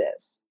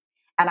forces.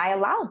 And I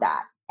allowed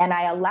that. And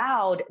I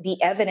allowed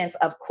the evidence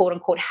of quote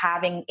unquote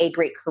having a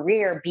great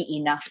career be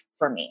enough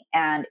for me.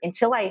 And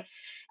until I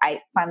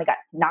finally got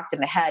knocked in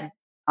the head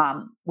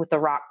with a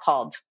rock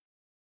called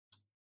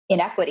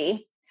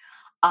inequity,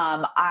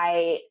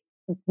 I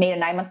made a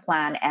 9-month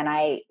plan and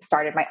I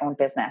started my own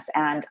business.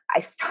 And I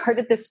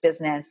started this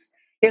business.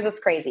 Here's what's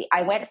crazy.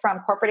 I went from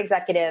corporate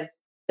executive,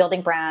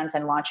 building brands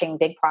and launching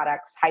big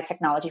products, high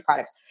technology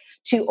products,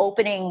 to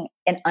opening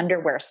an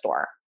underwear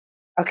store.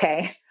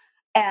 Okay.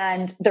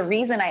 And the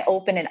reason I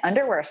opened an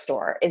underwear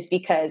store is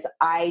because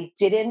I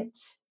didn't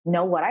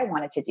know what I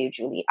wanted to do,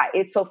 Julie.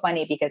 It's so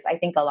funny because I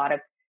think a lot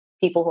of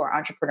people who are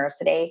entrepreneurs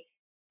today,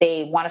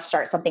 they want to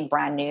start something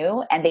brand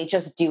new and they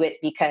just do it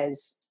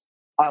because,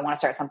 oh, I want to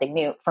start something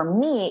new. For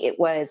me, it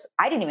was,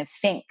 I didn't even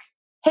think,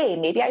 hey,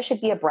 maybe I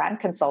should be a brand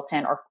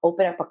consultant or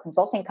open up a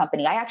consulting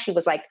company. I actually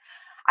was like,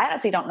 I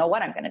honestly don't know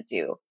what I'm going to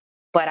do.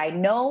 but I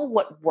know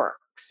what works.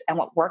 And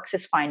what works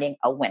is finding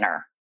a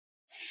winner.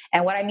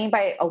 And what I mean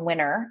by a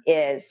winner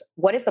is,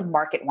 what does the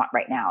market want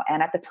right now?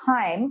 And at the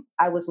time,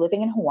 I was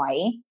living in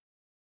Hawaii,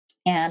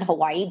 and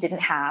Hawaii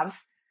didn't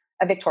have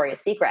a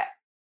Victoria's Secret.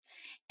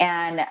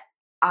 And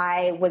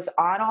I was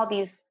on all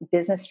these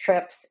business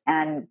trips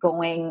and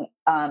going,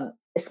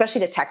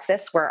 especially to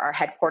Texas, where our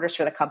headquarters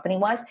for the company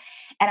was.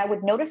 And I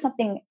would notice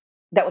something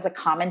that was a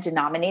common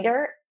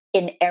denominator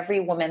in every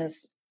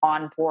woman's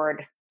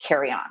onboard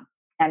carry-on.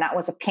 And that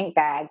was a pink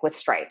bag with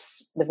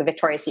stripes. It was a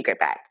Victoria's Secret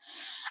bag.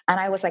 And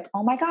I was like,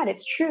 oh my God,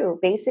 it's true.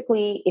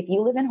 Basically, if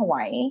you live in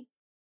Hawaii,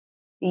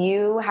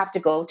 you have to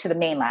go to the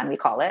mainland, we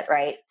call it,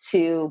 right,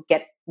 to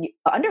get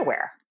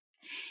underwear.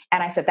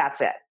 And I said, that's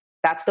it.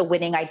 That's the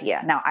winning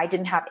idea. Now, I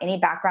didn't have any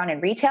background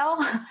in retail.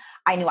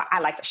 I knew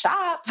I like to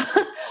shop,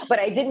 but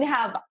I didn't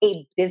have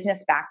a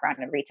business background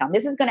in retail. And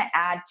this is going to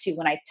add to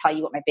when I tell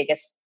you what my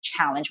biggest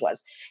challenge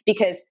was.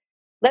 Because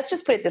let's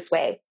just put it this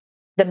way.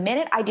 The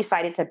minute I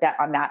decided to bet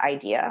on that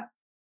idea,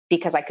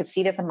 because I could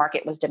see that the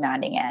market was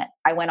demanding it,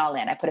 I went all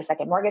in. I put a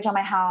second mortgage on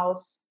my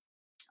house.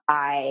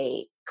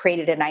 I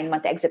created a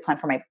 9-month exit plan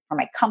for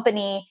my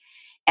company,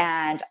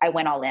 and I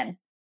went all in.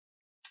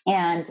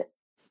 And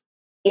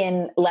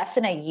in less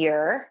than a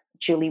year,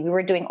 Julie, we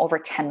were doing over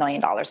 $10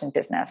 million in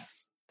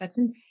business. That's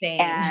insane.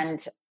 And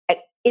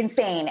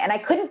insane. And I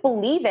couldn't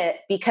believe it,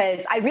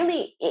 because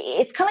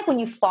it's kind of like when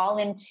you fall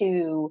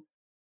into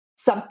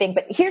something,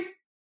 but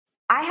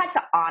I had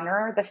to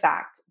honor the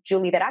fact,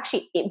 Julie, that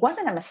actually it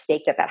wasn't a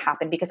mistake that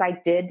happened, because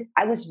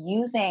I was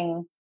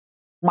using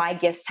my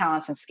gifts,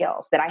 talents, and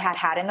skills that I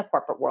had in the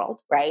corporate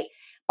world, right?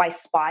 By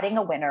spotting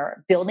a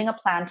winner, building a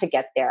plan to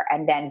get there,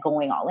 and then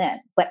going all in.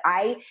 But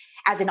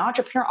as an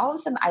entrepreneur, all of a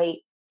sudden I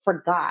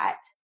forgot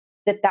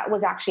that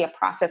was actually a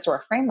process or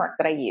a framework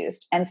that I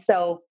used. And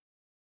so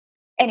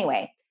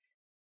anyway,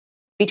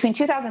 between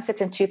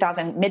 2006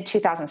 and mid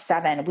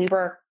 2007, we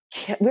were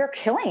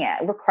killing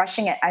it. We're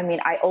crushing it. I mean,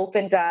 I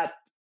opened up,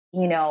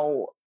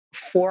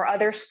 4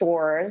 other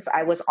stores.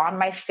 I was on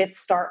my 5th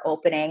store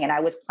opening, and I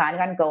was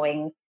planning on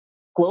going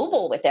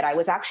global with it. I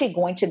was actually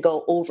going to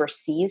go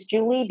overseas,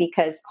 Julie,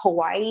 because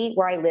Hawaii,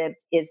 where I lived,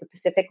 is the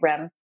Pacific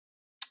Rim,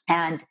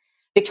 and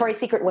Victoria's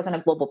Secret wasn't a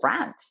global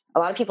brand. A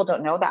lot of people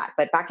don't know that,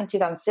 but back in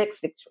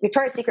 2006,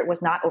 Victoria's Secret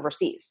was not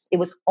overseas. It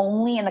was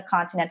only in the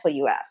continental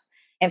US.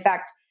 In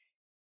fact,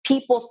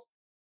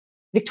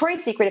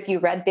 Victoria's Secret, if you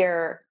read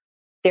their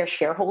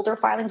shareholder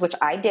filings, which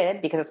I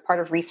did because it's part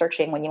of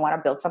researching when you want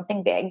to build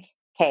something big,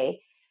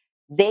 okay,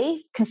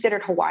 they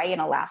considered Hawaii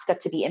and Alaska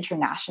to be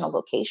international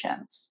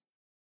locations.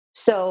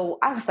 So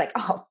I was like,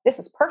 oh, this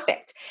is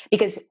perfect,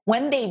 because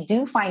when they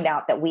do find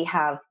out that we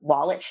have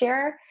wallet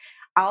share,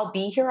 I'll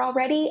be here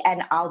already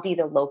and I'll be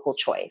the local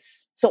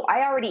choice. So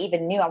I already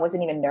even knew, I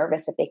wasn't even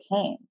nervous if they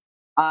came.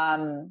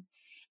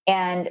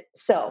 And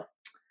so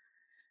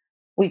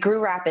we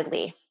grew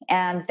rapidly.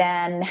 And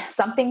then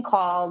something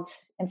called,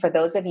 and for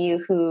those of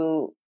you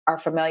who are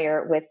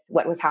familiar with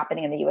what was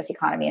happening in the US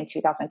economy in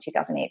 2000,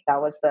 2008,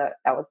 that was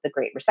the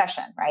Great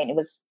Recession, right? It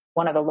was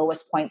one of the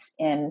lowest points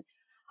in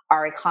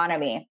our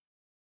economy.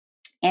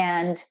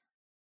 And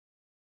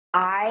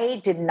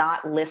I did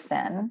not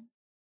listen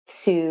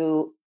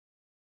to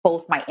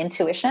both my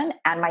intuition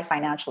and my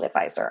financial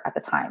advisor at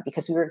the time,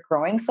 because we were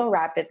growing so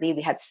rapidly.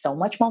 We had so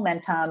much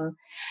momentum.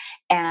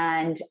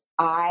 And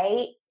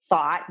I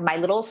thought, my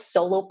little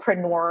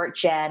solopreneur,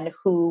 Jen,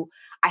 who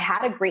I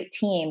had a great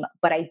team,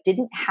 but I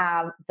didn't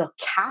have the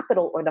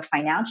capital or the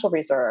financial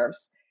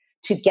reserves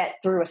to get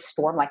through a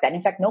storm like that.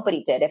 In fact,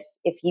 nobody did.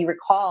 If you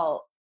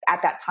recall,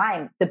 at that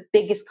time, the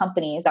biggest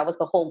companies, that was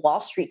the whole Wall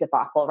Street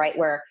debacle, right?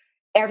 Where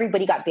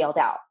everybody got bailed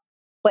out.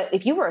 But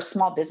if you were a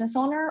small business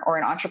owner or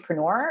an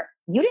entrepreneur,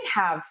 you didn't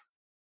have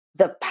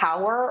the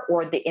power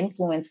or the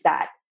influence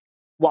that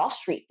Wall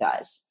Street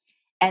does.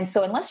 And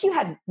so unless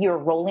you're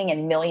rolling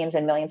in millions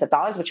and millions of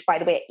dollars, which, by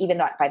the way, even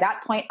though by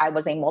that point I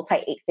was a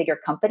multi-8-figure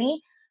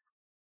company,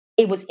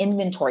 it was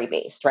inventory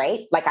based,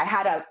 right? Like I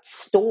had a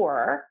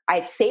store, I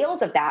had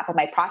sales of that, but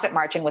my profit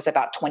margin was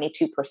about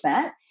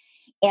 22%.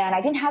 And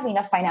I didn't have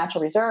enough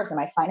financial reserves,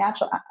 and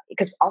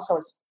because also I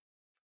was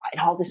in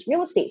all this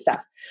real estate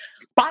stuff.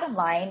 Bottom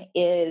line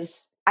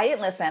is I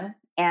didn't listen.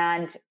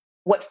 And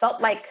what felt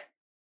like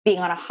being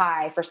on a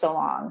high for so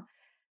long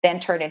then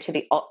turned into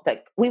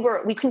we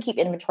couldn't keep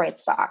inventory in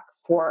stock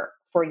for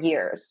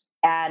years.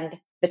 And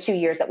the 2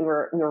 years that we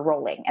were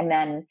rolling. And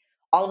then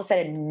all of a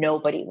sudden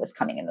nobody was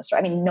coming in the store.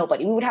 I mean,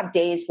 nobody. We would have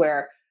days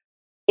where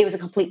it was a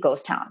complete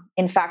ghost town.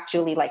 In fact,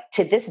 Julie, like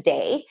to this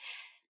day,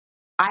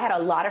 I had a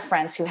lot of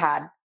friends who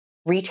had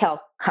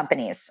retail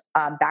companies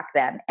back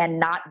then, and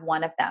not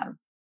one of them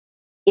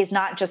is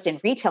not just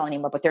in retail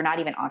anymore, but they're not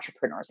even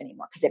entrepreneurs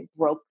anymore, because it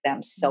broke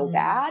them so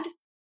bad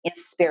in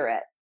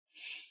spirit.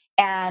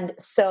 And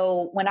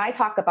so when I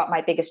talk about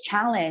my biggest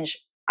challenge,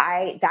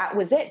 that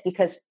was it,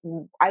 because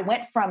I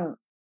went from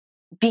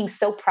being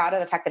so proud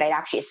of the fact that I'd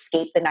actually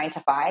escaped the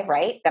 9-to-5,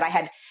 right? That I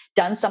had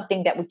done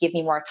something that would give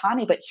me more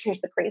autonomy. But here's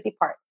the crazy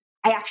part.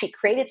 I actually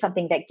created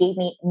something that gave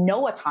me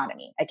no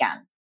autonomy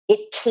again. it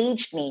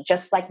caged me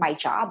just like my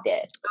job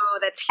did. Oh,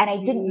 that's And I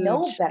didn't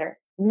know huge. better.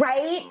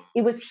 Right?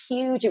 It was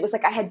huge. It was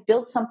like I had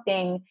built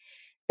something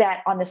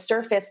that on the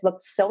surface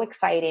looked so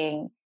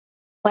exciting,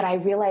 but I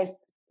realized,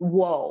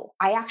 whoa,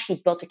 I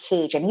actually built a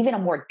cage, and even a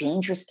more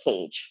dangerous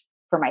cage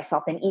for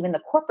myself than even the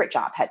corporate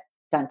job had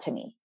done to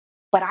me.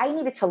 But I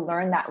needed to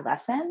learn that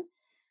lesson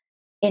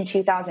in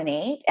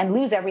 2008 and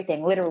lose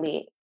everything.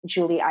 Literally,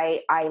 Julie,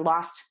 I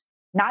lost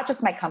not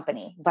just my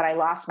company, but I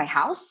lost my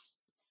house.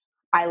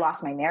 I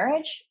lost my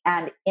marriage.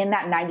 And in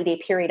that 90-day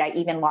period, I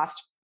even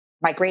lost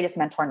my greatest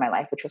mentor in my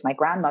life, which was my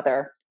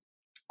grandmother,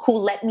 who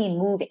let me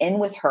move in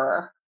with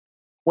her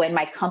when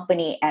my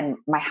company and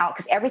my house,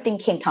 because everything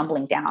came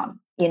tumbling down,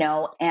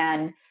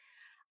 and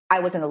I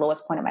was in the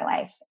lowest point of my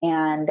life.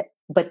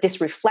 But this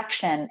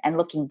reflection and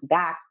looking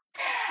back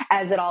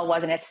as it all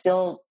was, and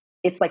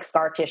it's like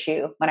scar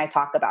tissue when I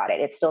talk about it.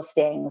 It still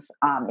stings.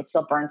 It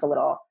still burns a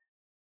little.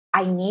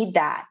 I need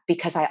that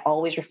because I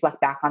always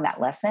reflect back on that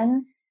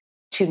lesson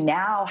to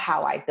now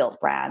how I build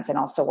brands and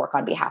also work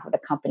on behalf of the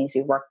companies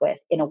we work with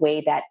in a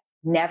way that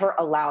never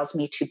allows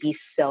me to be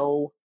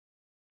so,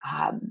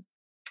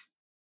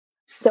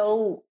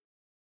 so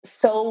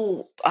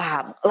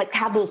like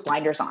have those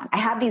blinders on. I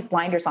had these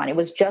blinders on. It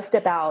was just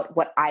about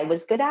what I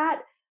was good at,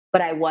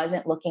 but I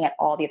wasn't looking at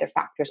all the other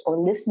factors or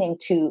listening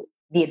to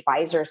the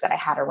advisors that I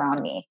had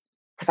around me.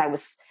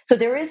 So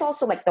there is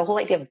also like the whole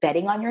idea of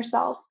betting on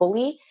yourself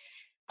fully.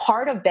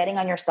 Part of betting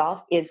on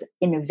yourself is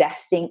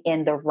investing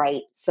in the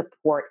right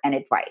support and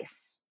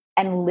advice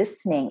and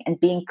listening and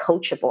being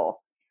coachable,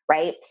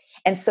 right?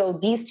 And so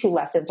these two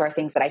lessons are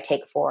things that I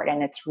take forward,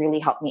 and it's really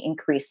helped me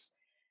increase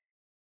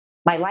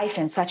my life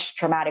in such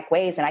dramatic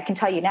ways. And I can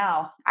tell you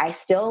now, I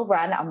still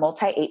run a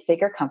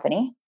multi-8-figure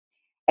company,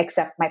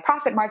 except my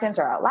profit margins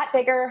are a lot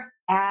bigger,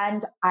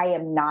 and I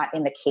am not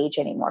in the cage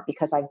anymore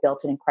because I've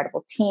built an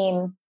incredible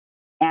team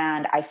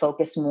and I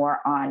focus more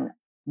on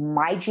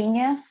my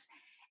genius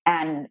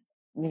and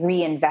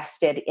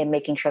reinvested in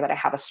making sure that I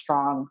have a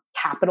strong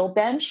capital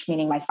bench,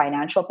 meaning my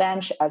financial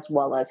bench, as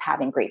well as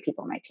having great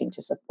people on my team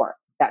to support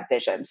that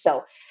vision.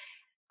 So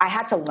I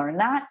had to learn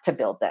that to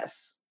build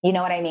this. You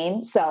know what I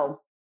mean?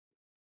 So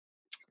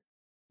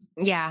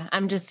Yeah,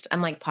 I'm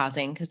like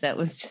pausing because that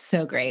was just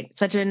so great.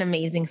 Such an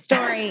amazing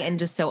story and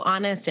just so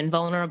honest and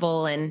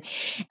vulnerable. And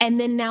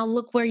then now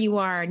look where you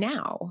are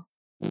now.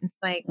 It's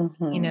like,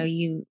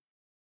 mhm,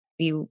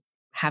 you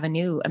have a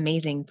new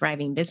amazing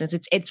thriving business.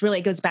 It's really,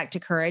 it goes back to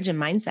courage and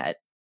mindset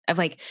of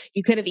like,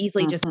 you could have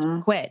easily just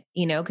mhm. quit,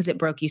 because it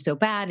broke you so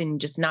bad and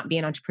just not be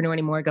an entrepreneur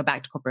anymore, go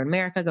back to corporate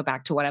America, go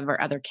back to whatever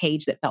other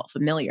cage that felt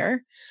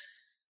familiar,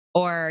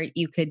 or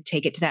you could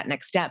take it to that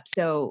next step.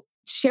 So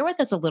share with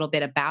us a little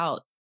bit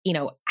about,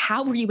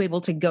 how were you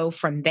able to go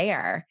from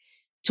there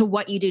to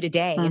what you do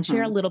today, and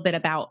share a Mhm. little bit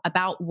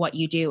about what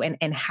you do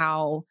and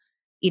how,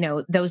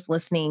 those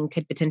listening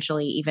could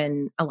potentially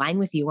even align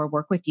with you or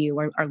work with you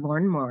or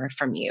learn more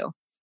from you.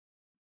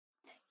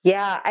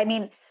 Yeah, I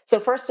mean, so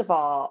first of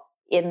all,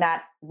 in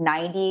that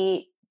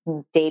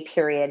 90-day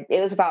period,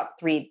 it was about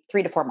three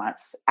to 4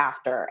 months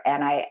after,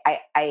 and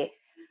I'm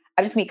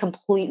just gonna be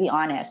completely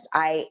honest.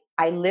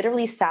 I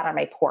literally sat on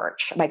my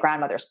porch, my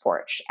grandmother's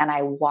porch, and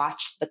I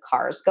watched the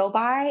cars go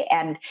by.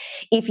 And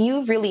if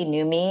you really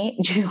knew me,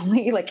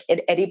 Julie, like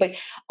anybody,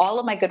 all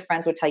of my good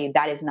friends would tell you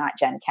that is not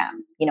Gen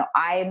Chem.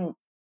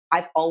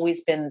 I've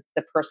always been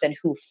the person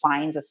who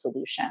finds a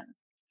solution.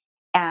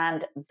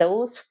 And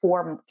those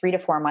 3 to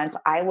 4 months,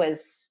 I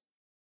was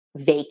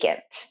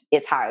vacant,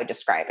 is how I would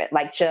describe it.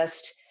 Like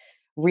just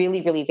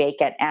really, really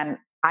vacant. And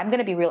I'm going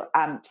to be real.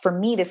 For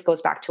me, this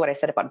goes back to what I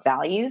said about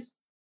values.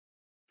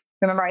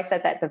 Remember, I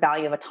said that the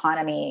value of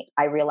autonomy,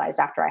 I realized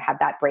after I had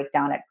that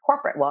breakdown at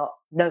corporate. Well,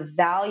 the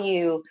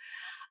value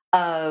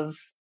of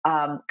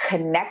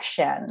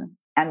connection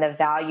and the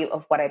value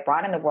of what I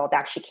brought in the world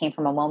actually came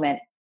from a moment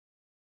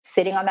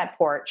sitting on that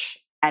porch.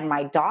 And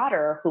my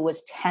daughter, who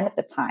was 10 at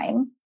the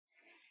time,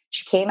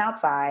 she came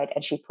outside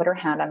and she put her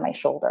hand on my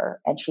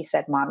shoulder and she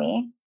said,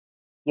 "Mommy,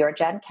 you're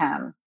Gen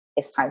Chem.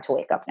 It's time to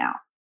wake up now."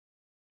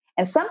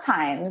 And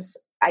sometimes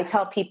I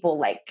tell people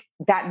like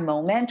that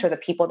moment, or the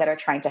people that are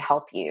trying to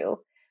help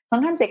you,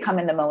 sometimes they come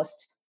in the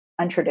most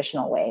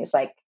untraditional ways.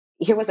 Like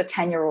here was a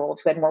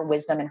 10-year-old who had more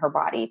wisdom in her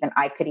body than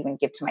I could even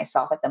give to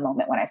myself at the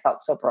moment when I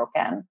felt so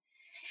broken.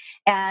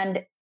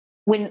 And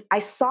when I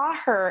saw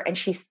her and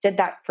she did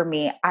that for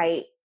me,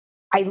 I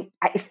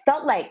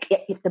felt like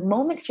the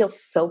moment feels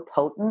so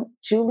potent,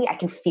 Julie. I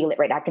can feel it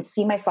right now. I can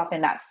see myself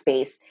in that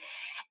space.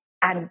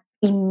 And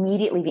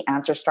immediately the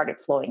answer started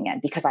flowing in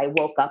because I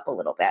woke up a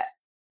little bit.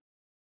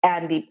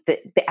 And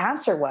the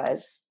answer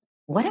was,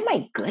 what am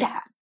I good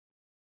at?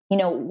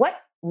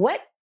 What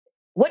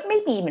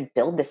made me even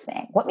build this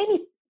thing? What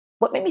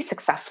made me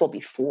successful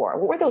before?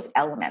 What were those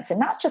elements? And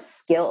not just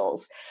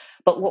skills,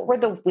 but what were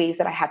the ways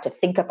that I had to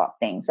think about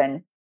things?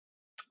 And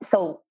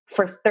so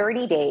for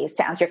 30 days,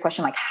 to answer your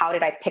question, like how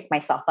did I pick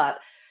myself up?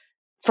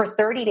 For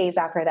 30 days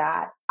after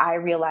that, I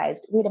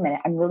realized, wait a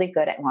minute, I'm really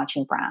good at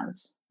launching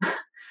brands.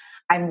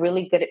 I'm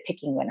really good at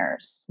picking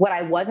winners. What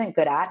I wasn't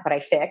good at, but I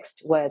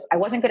fixed, was I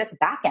wasn't good at the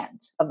back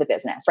end of the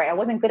business, right? I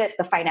wasn't good at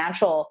the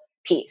financial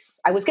piece.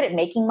 I was good at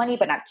making money,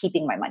 but not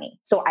keeping my money.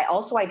 So I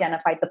also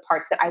identified the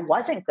parts that I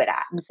wasn't good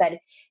at and said, I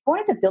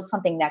wanted to build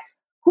something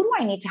next. Who do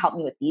I need to help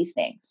me with these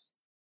things?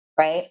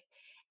 Right.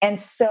 And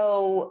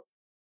so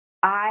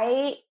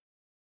I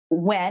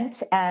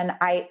went and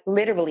I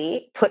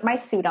literally put my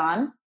suit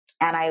on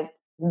and I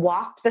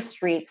walked the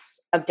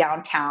streets of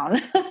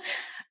downtown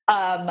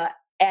um,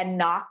 and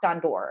knocked on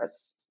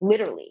doors,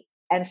 literally,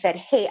 and said,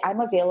 hey, I'm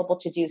available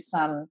to do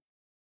some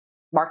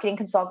marketing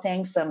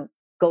consulting, some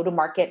go to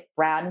market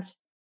brand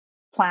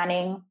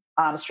planning,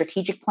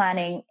 strategic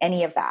planning,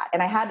 any of that.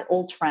 And I had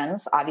old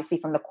friends, obviously,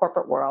 from the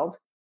corporate world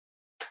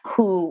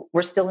who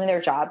were still in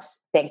their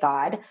jobs, thank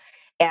God.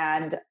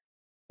 And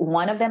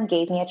one of them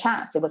gave me a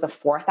chance. It was a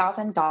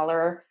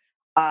 $4,000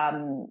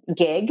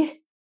 gig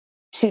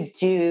to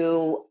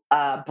do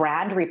a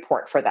brand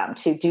report for them,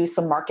 to do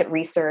some market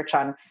research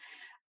on,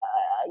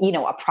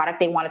 a product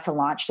they wanted to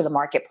launch to the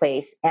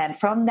marketplace. And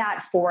from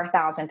that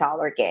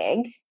 $4,000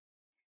 gig,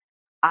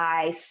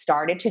 I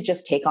started to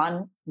just take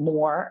on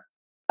more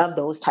of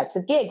those types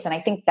of gigs. And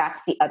I think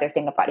that's the other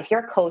thing about it. If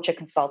you're a coach, a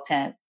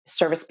consultant,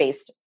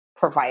 service-based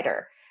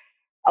provider,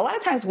 a lot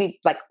of times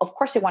of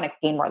course we want to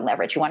gain more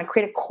leverage. We want to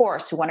create a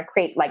course. We want to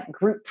create like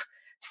group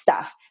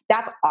stuff.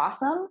 That's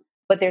awesome.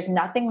 But there's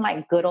nothing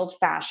like good old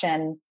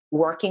fashioned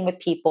working with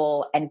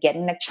people and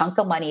getting a chunk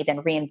of money, then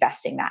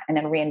reinvesting that and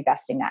then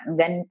reinvesting that and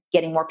then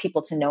getting more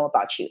people to know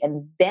about you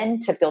and then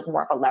to build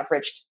more of a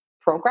leveraged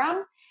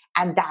program.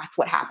 And that's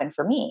what happened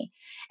for me.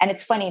 And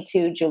it's funny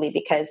too, Julie,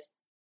 because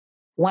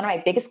one of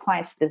my biggest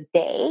clients to this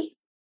day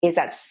is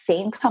that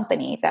same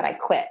company that I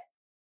quit.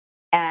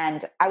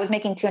 And I was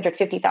making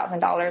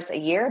 $250,000 a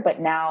year, but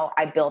now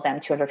I bill them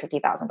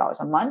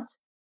 $250,000 a month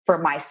for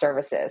my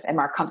services and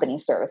our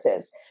company's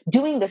services,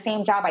 doing the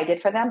same job I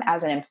did for them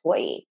as an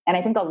employee. And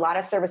I think a lot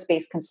of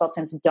service-based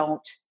consultants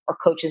or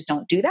coaches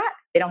don't do that.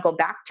 They don't go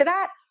back to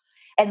that.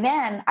 And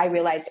then I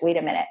realized, wait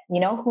a minute,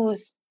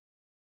 who's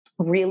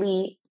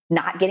really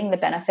not getting the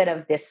benefit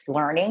of this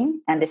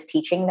learning and this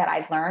teaching that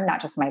I've learned,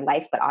 not just in my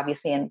life, but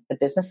obviously in the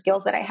business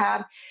skills that I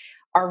have,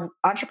 are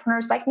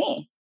entrepreneurs like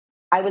me.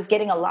 I was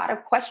getting a lot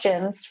of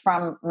questions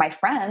from my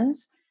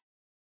friends.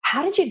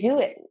 How did you do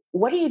it?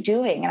 What are you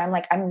doing? And I'm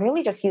like, I'm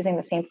really just using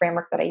the same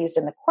framework that I used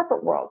in the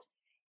corporate world.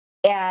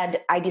 And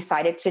I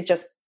decided to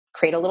just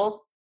create a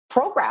little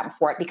program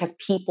for it because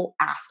people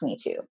asked me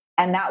to.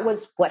 And that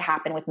was what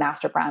happened with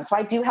Master Brand. So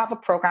I do have a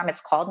program.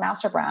 It's called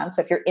Master Brand.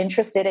 So if you're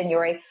interested and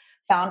you're a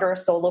founder, a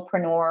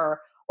solopreneur,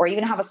 or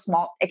even have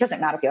it doesn't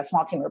matter if you have a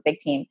small team or a big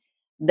team,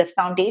 the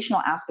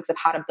foundational aspects of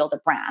how to build a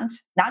brand,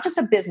 not just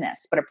a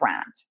business, but a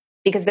brand,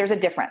 because there's a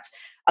difference.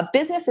 A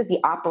business is the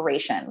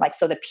operation,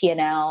 so the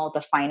P&L,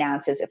 the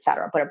finances, et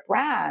cetera. But a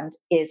brand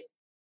is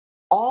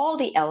all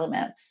the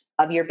elements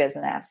of your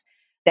business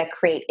that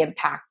create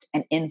impact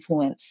and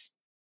influence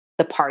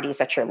the parties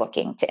that you're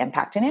looking to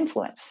impact and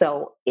influence.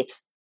 So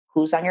it's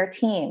who's on your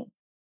team.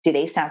 Do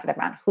they stand for the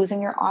brand? Who's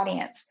in your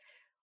audience?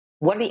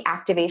 What are the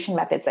activation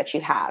methods that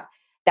you have?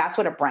 That's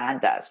what a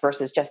brand does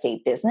versus just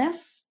a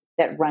business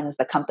that runs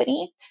the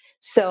company.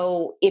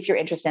 So if you're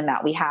interested in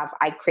that,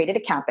 I created a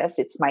campus.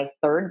 It's my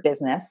third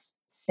business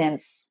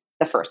since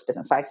the first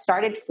business. So I've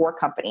started 4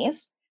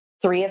 companies.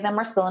 3 of them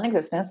are still in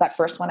existence. That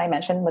first one I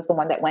mentioned was the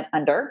one that went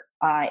under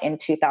in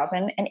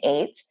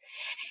 2008.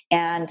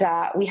 And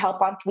we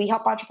help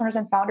entrepreneurs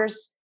and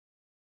founders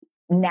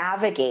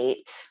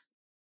navigate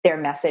their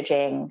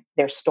messaging,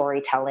 their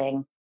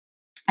storytelling,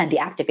 and the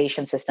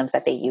activation systems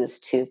that they use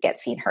to get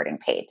seen, heard, and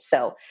paid.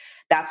 So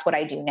that's what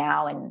I do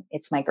now. And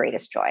it's my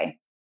greatest joy.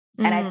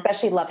 Mm-hmm. And I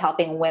especially love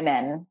helping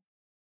women,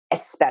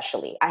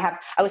 especially. I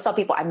always tell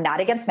people I'm not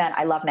against men.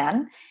 I love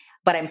men,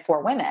 but I'm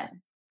for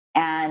women.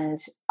 And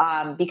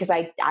because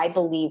I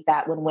believe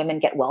that when women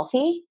get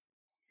wealthy,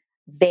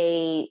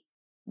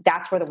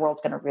 that's where the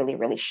world's going to really,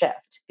 really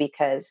shift,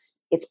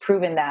 because it's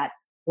proven that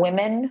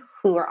women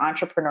who are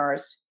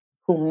entrepreneurs,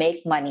 who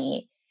make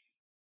money,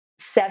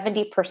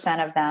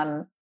 70% of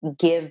them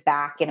give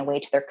back in a way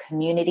to their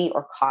community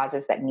or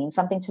causes that mean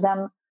something to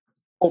them,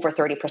 over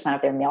 30%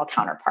 of their male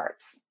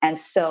counterparts. And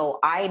so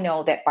I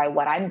know that by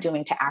what I'm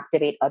doing to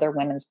activate other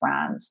women's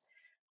brands,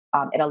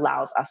 it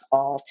allows us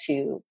all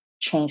to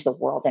change the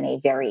world in a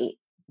very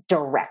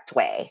direct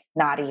way,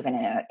 not even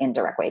in an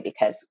indirect way,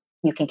 because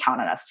you can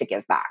count on us to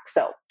give back.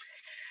 So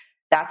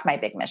that's my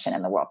big mission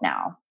in the world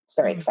now. It's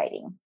very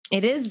exciting.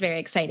 It is very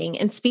exciting.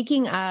 And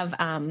speaking of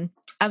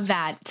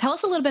that, tell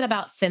us a little bit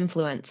about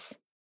Femmefluence.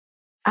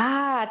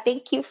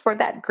 Thank you for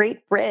that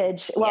great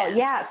bridge. Well,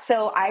 yeah.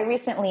 So I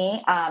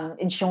recently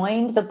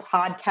joined the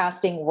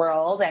podcasting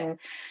world, and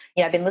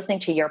I've been listening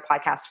to your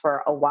podcast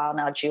for a while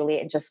now, Julie,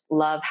 and just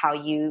love how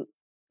you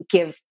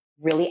give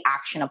really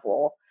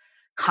actionable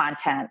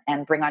content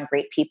and bring on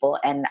great people.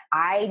 And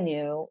I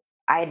knew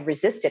I had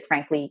resisted,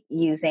 frankly,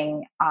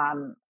 using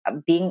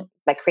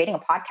creating a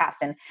podcast.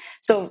 And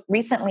so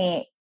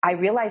recently I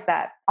realized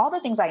that all the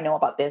things I know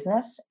about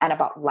business and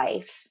about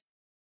life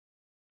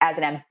as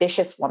an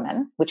ambitious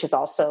woman, which is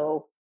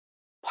also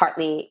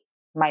partly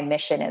my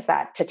mission, is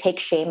that to take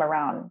shame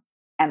around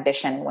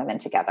ambition and women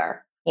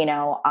together.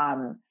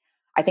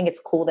 I think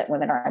it's cool that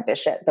women are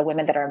ambitious, the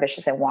women that are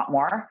ambitious and want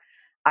more.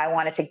 I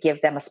wanted to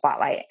give them a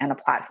spotlight and a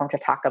platform to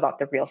talk about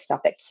the real stuff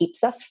that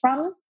keeps us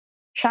from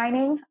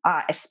shining,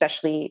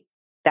 especially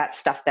that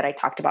stuff that I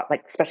talked about,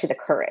 like especially the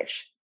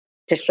courage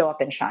to show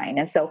up and shine.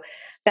 And so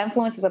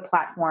Femmefluence is a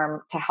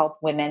platform to help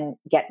women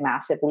get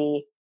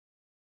massively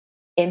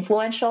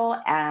influential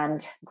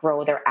and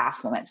grow their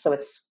affluence. So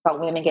it's about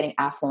women getting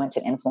affluent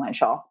and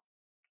influential.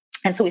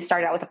 And so we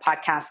started out with a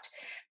podcast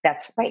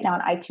that's right now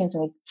on iTunes,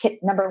 and we hit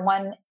number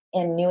one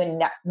in new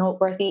and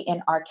noteworthy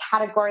in our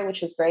category,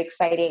 which was very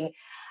exciting.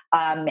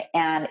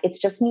 And it's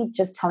just me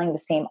just telling the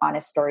same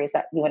honest stories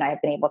that you and I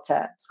have been able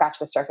to scratch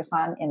the surface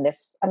on in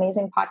this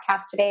amazing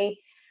podcast today.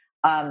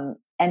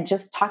 And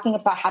just talking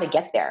about how to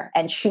get there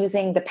and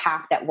choosing the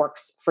path that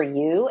works for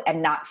you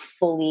and not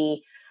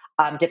fully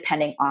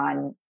depending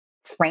on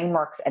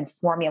frameworks and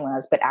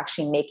formulas, but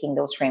actually making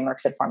those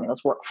frameworks and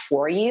formulas work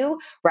for you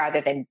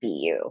rather than be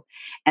you.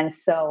 And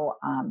so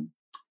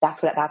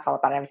that's what that's all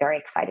about. I'm very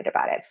excited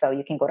about it. So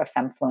you can go to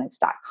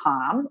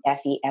femmefluence.com,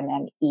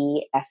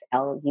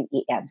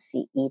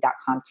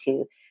 femmefluence.com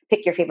to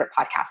pick your favorite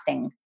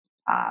podcasting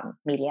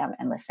medium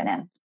and listen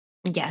in.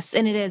 Yes,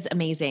 and it is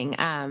amazing.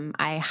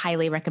 I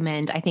highly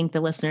recommend. I think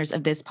the listeners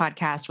of this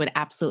podcast would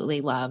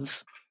absolutely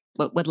love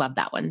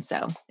that one.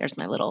 So there's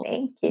my little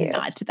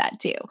nod to that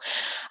too.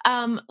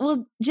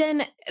 Well,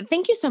 Jen,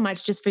 thank you so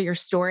much just for your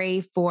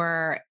story,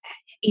 for,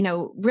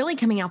 really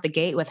coming out the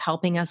gate with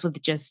helping us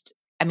with just,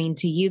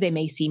 to you, they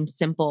may seem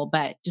simple,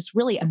 but just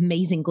really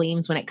amazing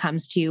gleams when it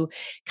comes to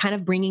kind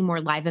of bringing more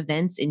live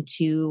events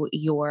into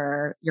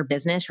your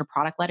business, your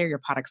product letter, your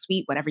product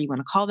suite, whatever you want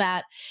to call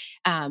that,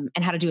 and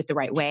how to do it the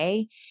right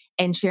way,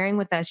 and sharing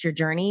with us your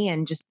journey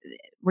and just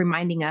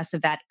reminding us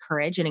of that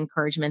courage and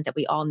encouragement that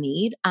we all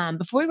need.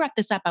 Before we wrap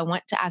this up, I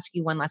want to ask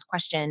you one last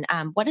question.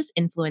 What does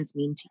influence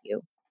mean to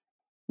you?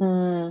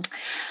 Well,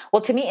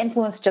 to me,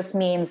 influence just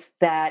means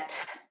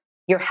that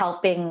you're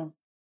helping,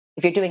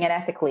 if you're doing it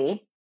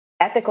ethically.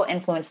 Ethical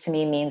influence to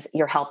me means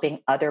you're helping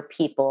other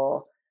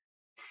people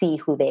see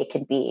who they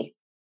can be.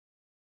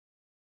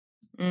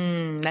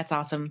 That's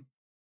awesome.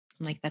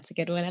 I'm like, that's a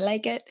good one. I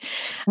like it.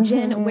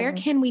 Jen, where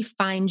can we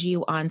find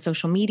you on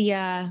social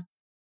media,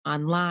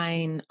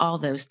 online, all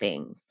those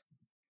things?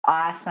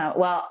 Awesome.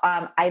 Well,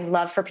 I'd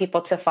love for people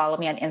to follow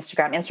me on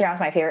Instagram. Instagram is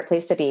my favorite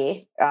place to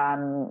be.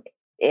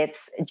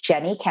 It's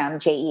Jenny Kem,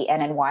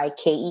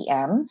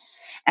 JENNYKEM.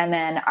 And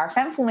then our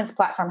Femmefluence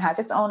platform has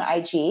its own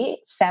IG,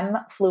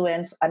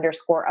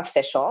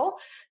 Femmefluence_official.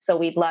 So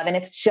we'd love, and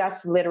it's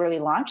just literally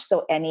launched.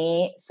 So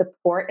any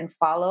support and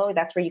follow,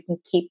 that's where you can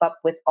keep up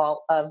with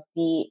all of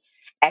the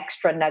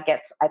extra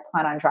nuggets I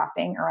plan on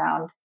dropping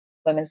around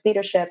women's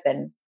leadership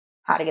and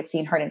how to get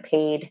seen, heard, and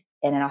paid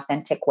in an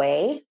authentic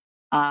way.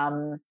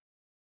 You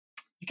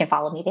can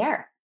follow me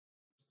there.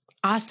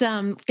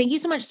 Awesome. Thank you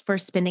so much for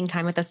spending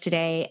time with us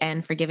today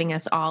and for giving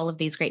us all of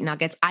these great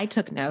nuggets. I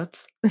took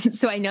notes,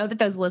 so I know that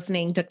those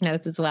listening took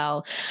notes as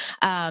well.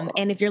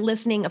 And if you're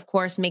listening, of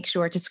course, make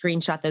sure to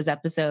screenshot those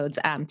episodes,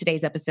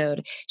 today's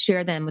episode,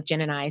 share them with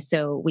Jen and I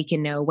so we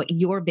can know what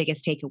your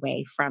biggest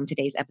takeaway from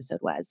today's episode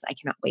was. I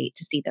cannot wait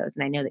to see those.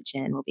 And I know that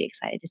Jen will be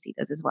excited to see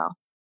those as well.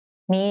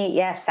 Me,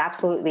 yes,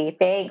 absolutely.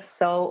 Thanks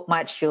so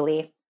much,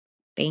 Julie.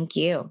 Thank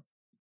you.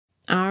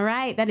 All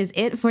right, that is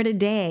it for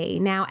today.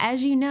 Now,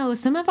 as you know,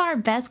 some of our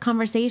best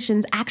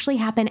conversations actually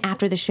happen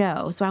after the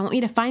show. So I want you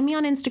to find me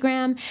on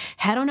Instagram,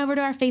 head on over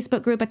to our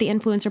Facebook group at the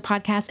Influencer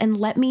Podcast, and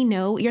let me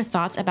know your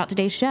thoughts about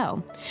today's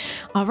show.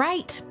 All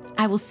right,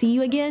 I will see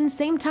you again,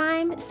 same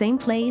time, same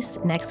place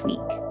next week.